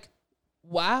was like,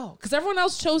 wow. Because everyone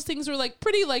else chose things that were like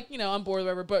pretty like, you know, on board or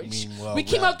whatever. But Meanwhile, we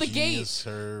came Rap out the gate. Genius,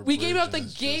 her We came out the version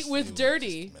is gate just- it with was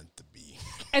Dirty. just meant to be.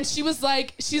 And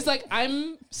she's like,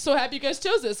 I'm so happy you guys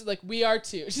chose this. Like, we are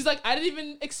too. She's like, I didn't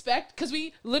even expect, because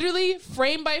we literally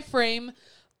frame by frame,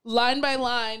 line by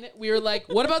line, we were like,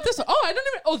 what about this one?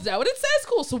 Is that what it says?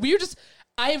 Cool. So we were just,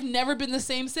 I have never been the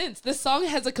same since. This song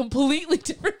has a completely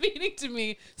different meaning to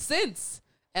me since.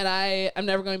 And I'm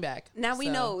never going back. Now we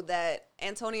So, know that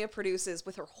Antonia produces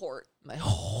with her heart. my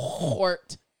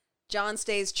heart. John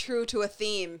stays true to a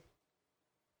theme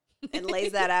and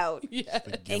lays that out Yeah.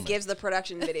 and gives the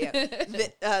production video,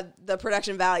 the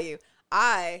production value.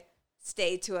 I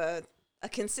stay to a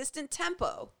consistent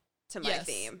tempo to my Yes.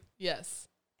 theme. Yes.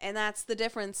 And that's the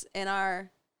difference in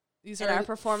our These in are our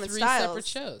performance 3 styles. separate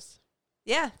shows.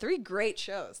 Yeah, 3 great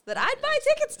shows that I'd buy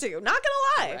tickets to. Not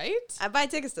gonna lie, Right? I'd buy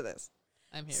tickets to this.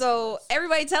 I'm here. So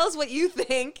everybody, tell us what you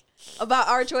think about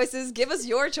our choices. Give us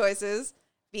your choices,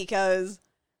 because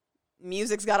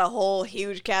music's got a whole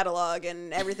huge catalog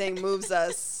and everything moves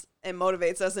us and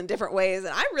motivates us in different ways.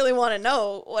 And I really want to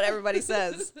know what everybody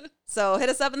says. So hit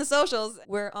us up in the socials.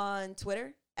 We're on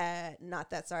Twitter at Not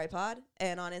That Sorry Pod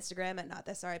and on Instagram at Not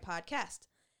That Sorry Podcast.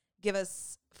 Give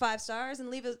us 5 stars and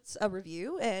leave us a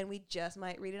review, and we just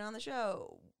might read it on the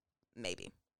show.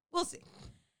 Maybe. We'll see.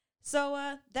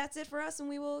 So that's it for us, and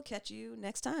we will catch you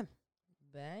next time.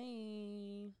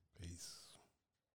 Bye. Peace.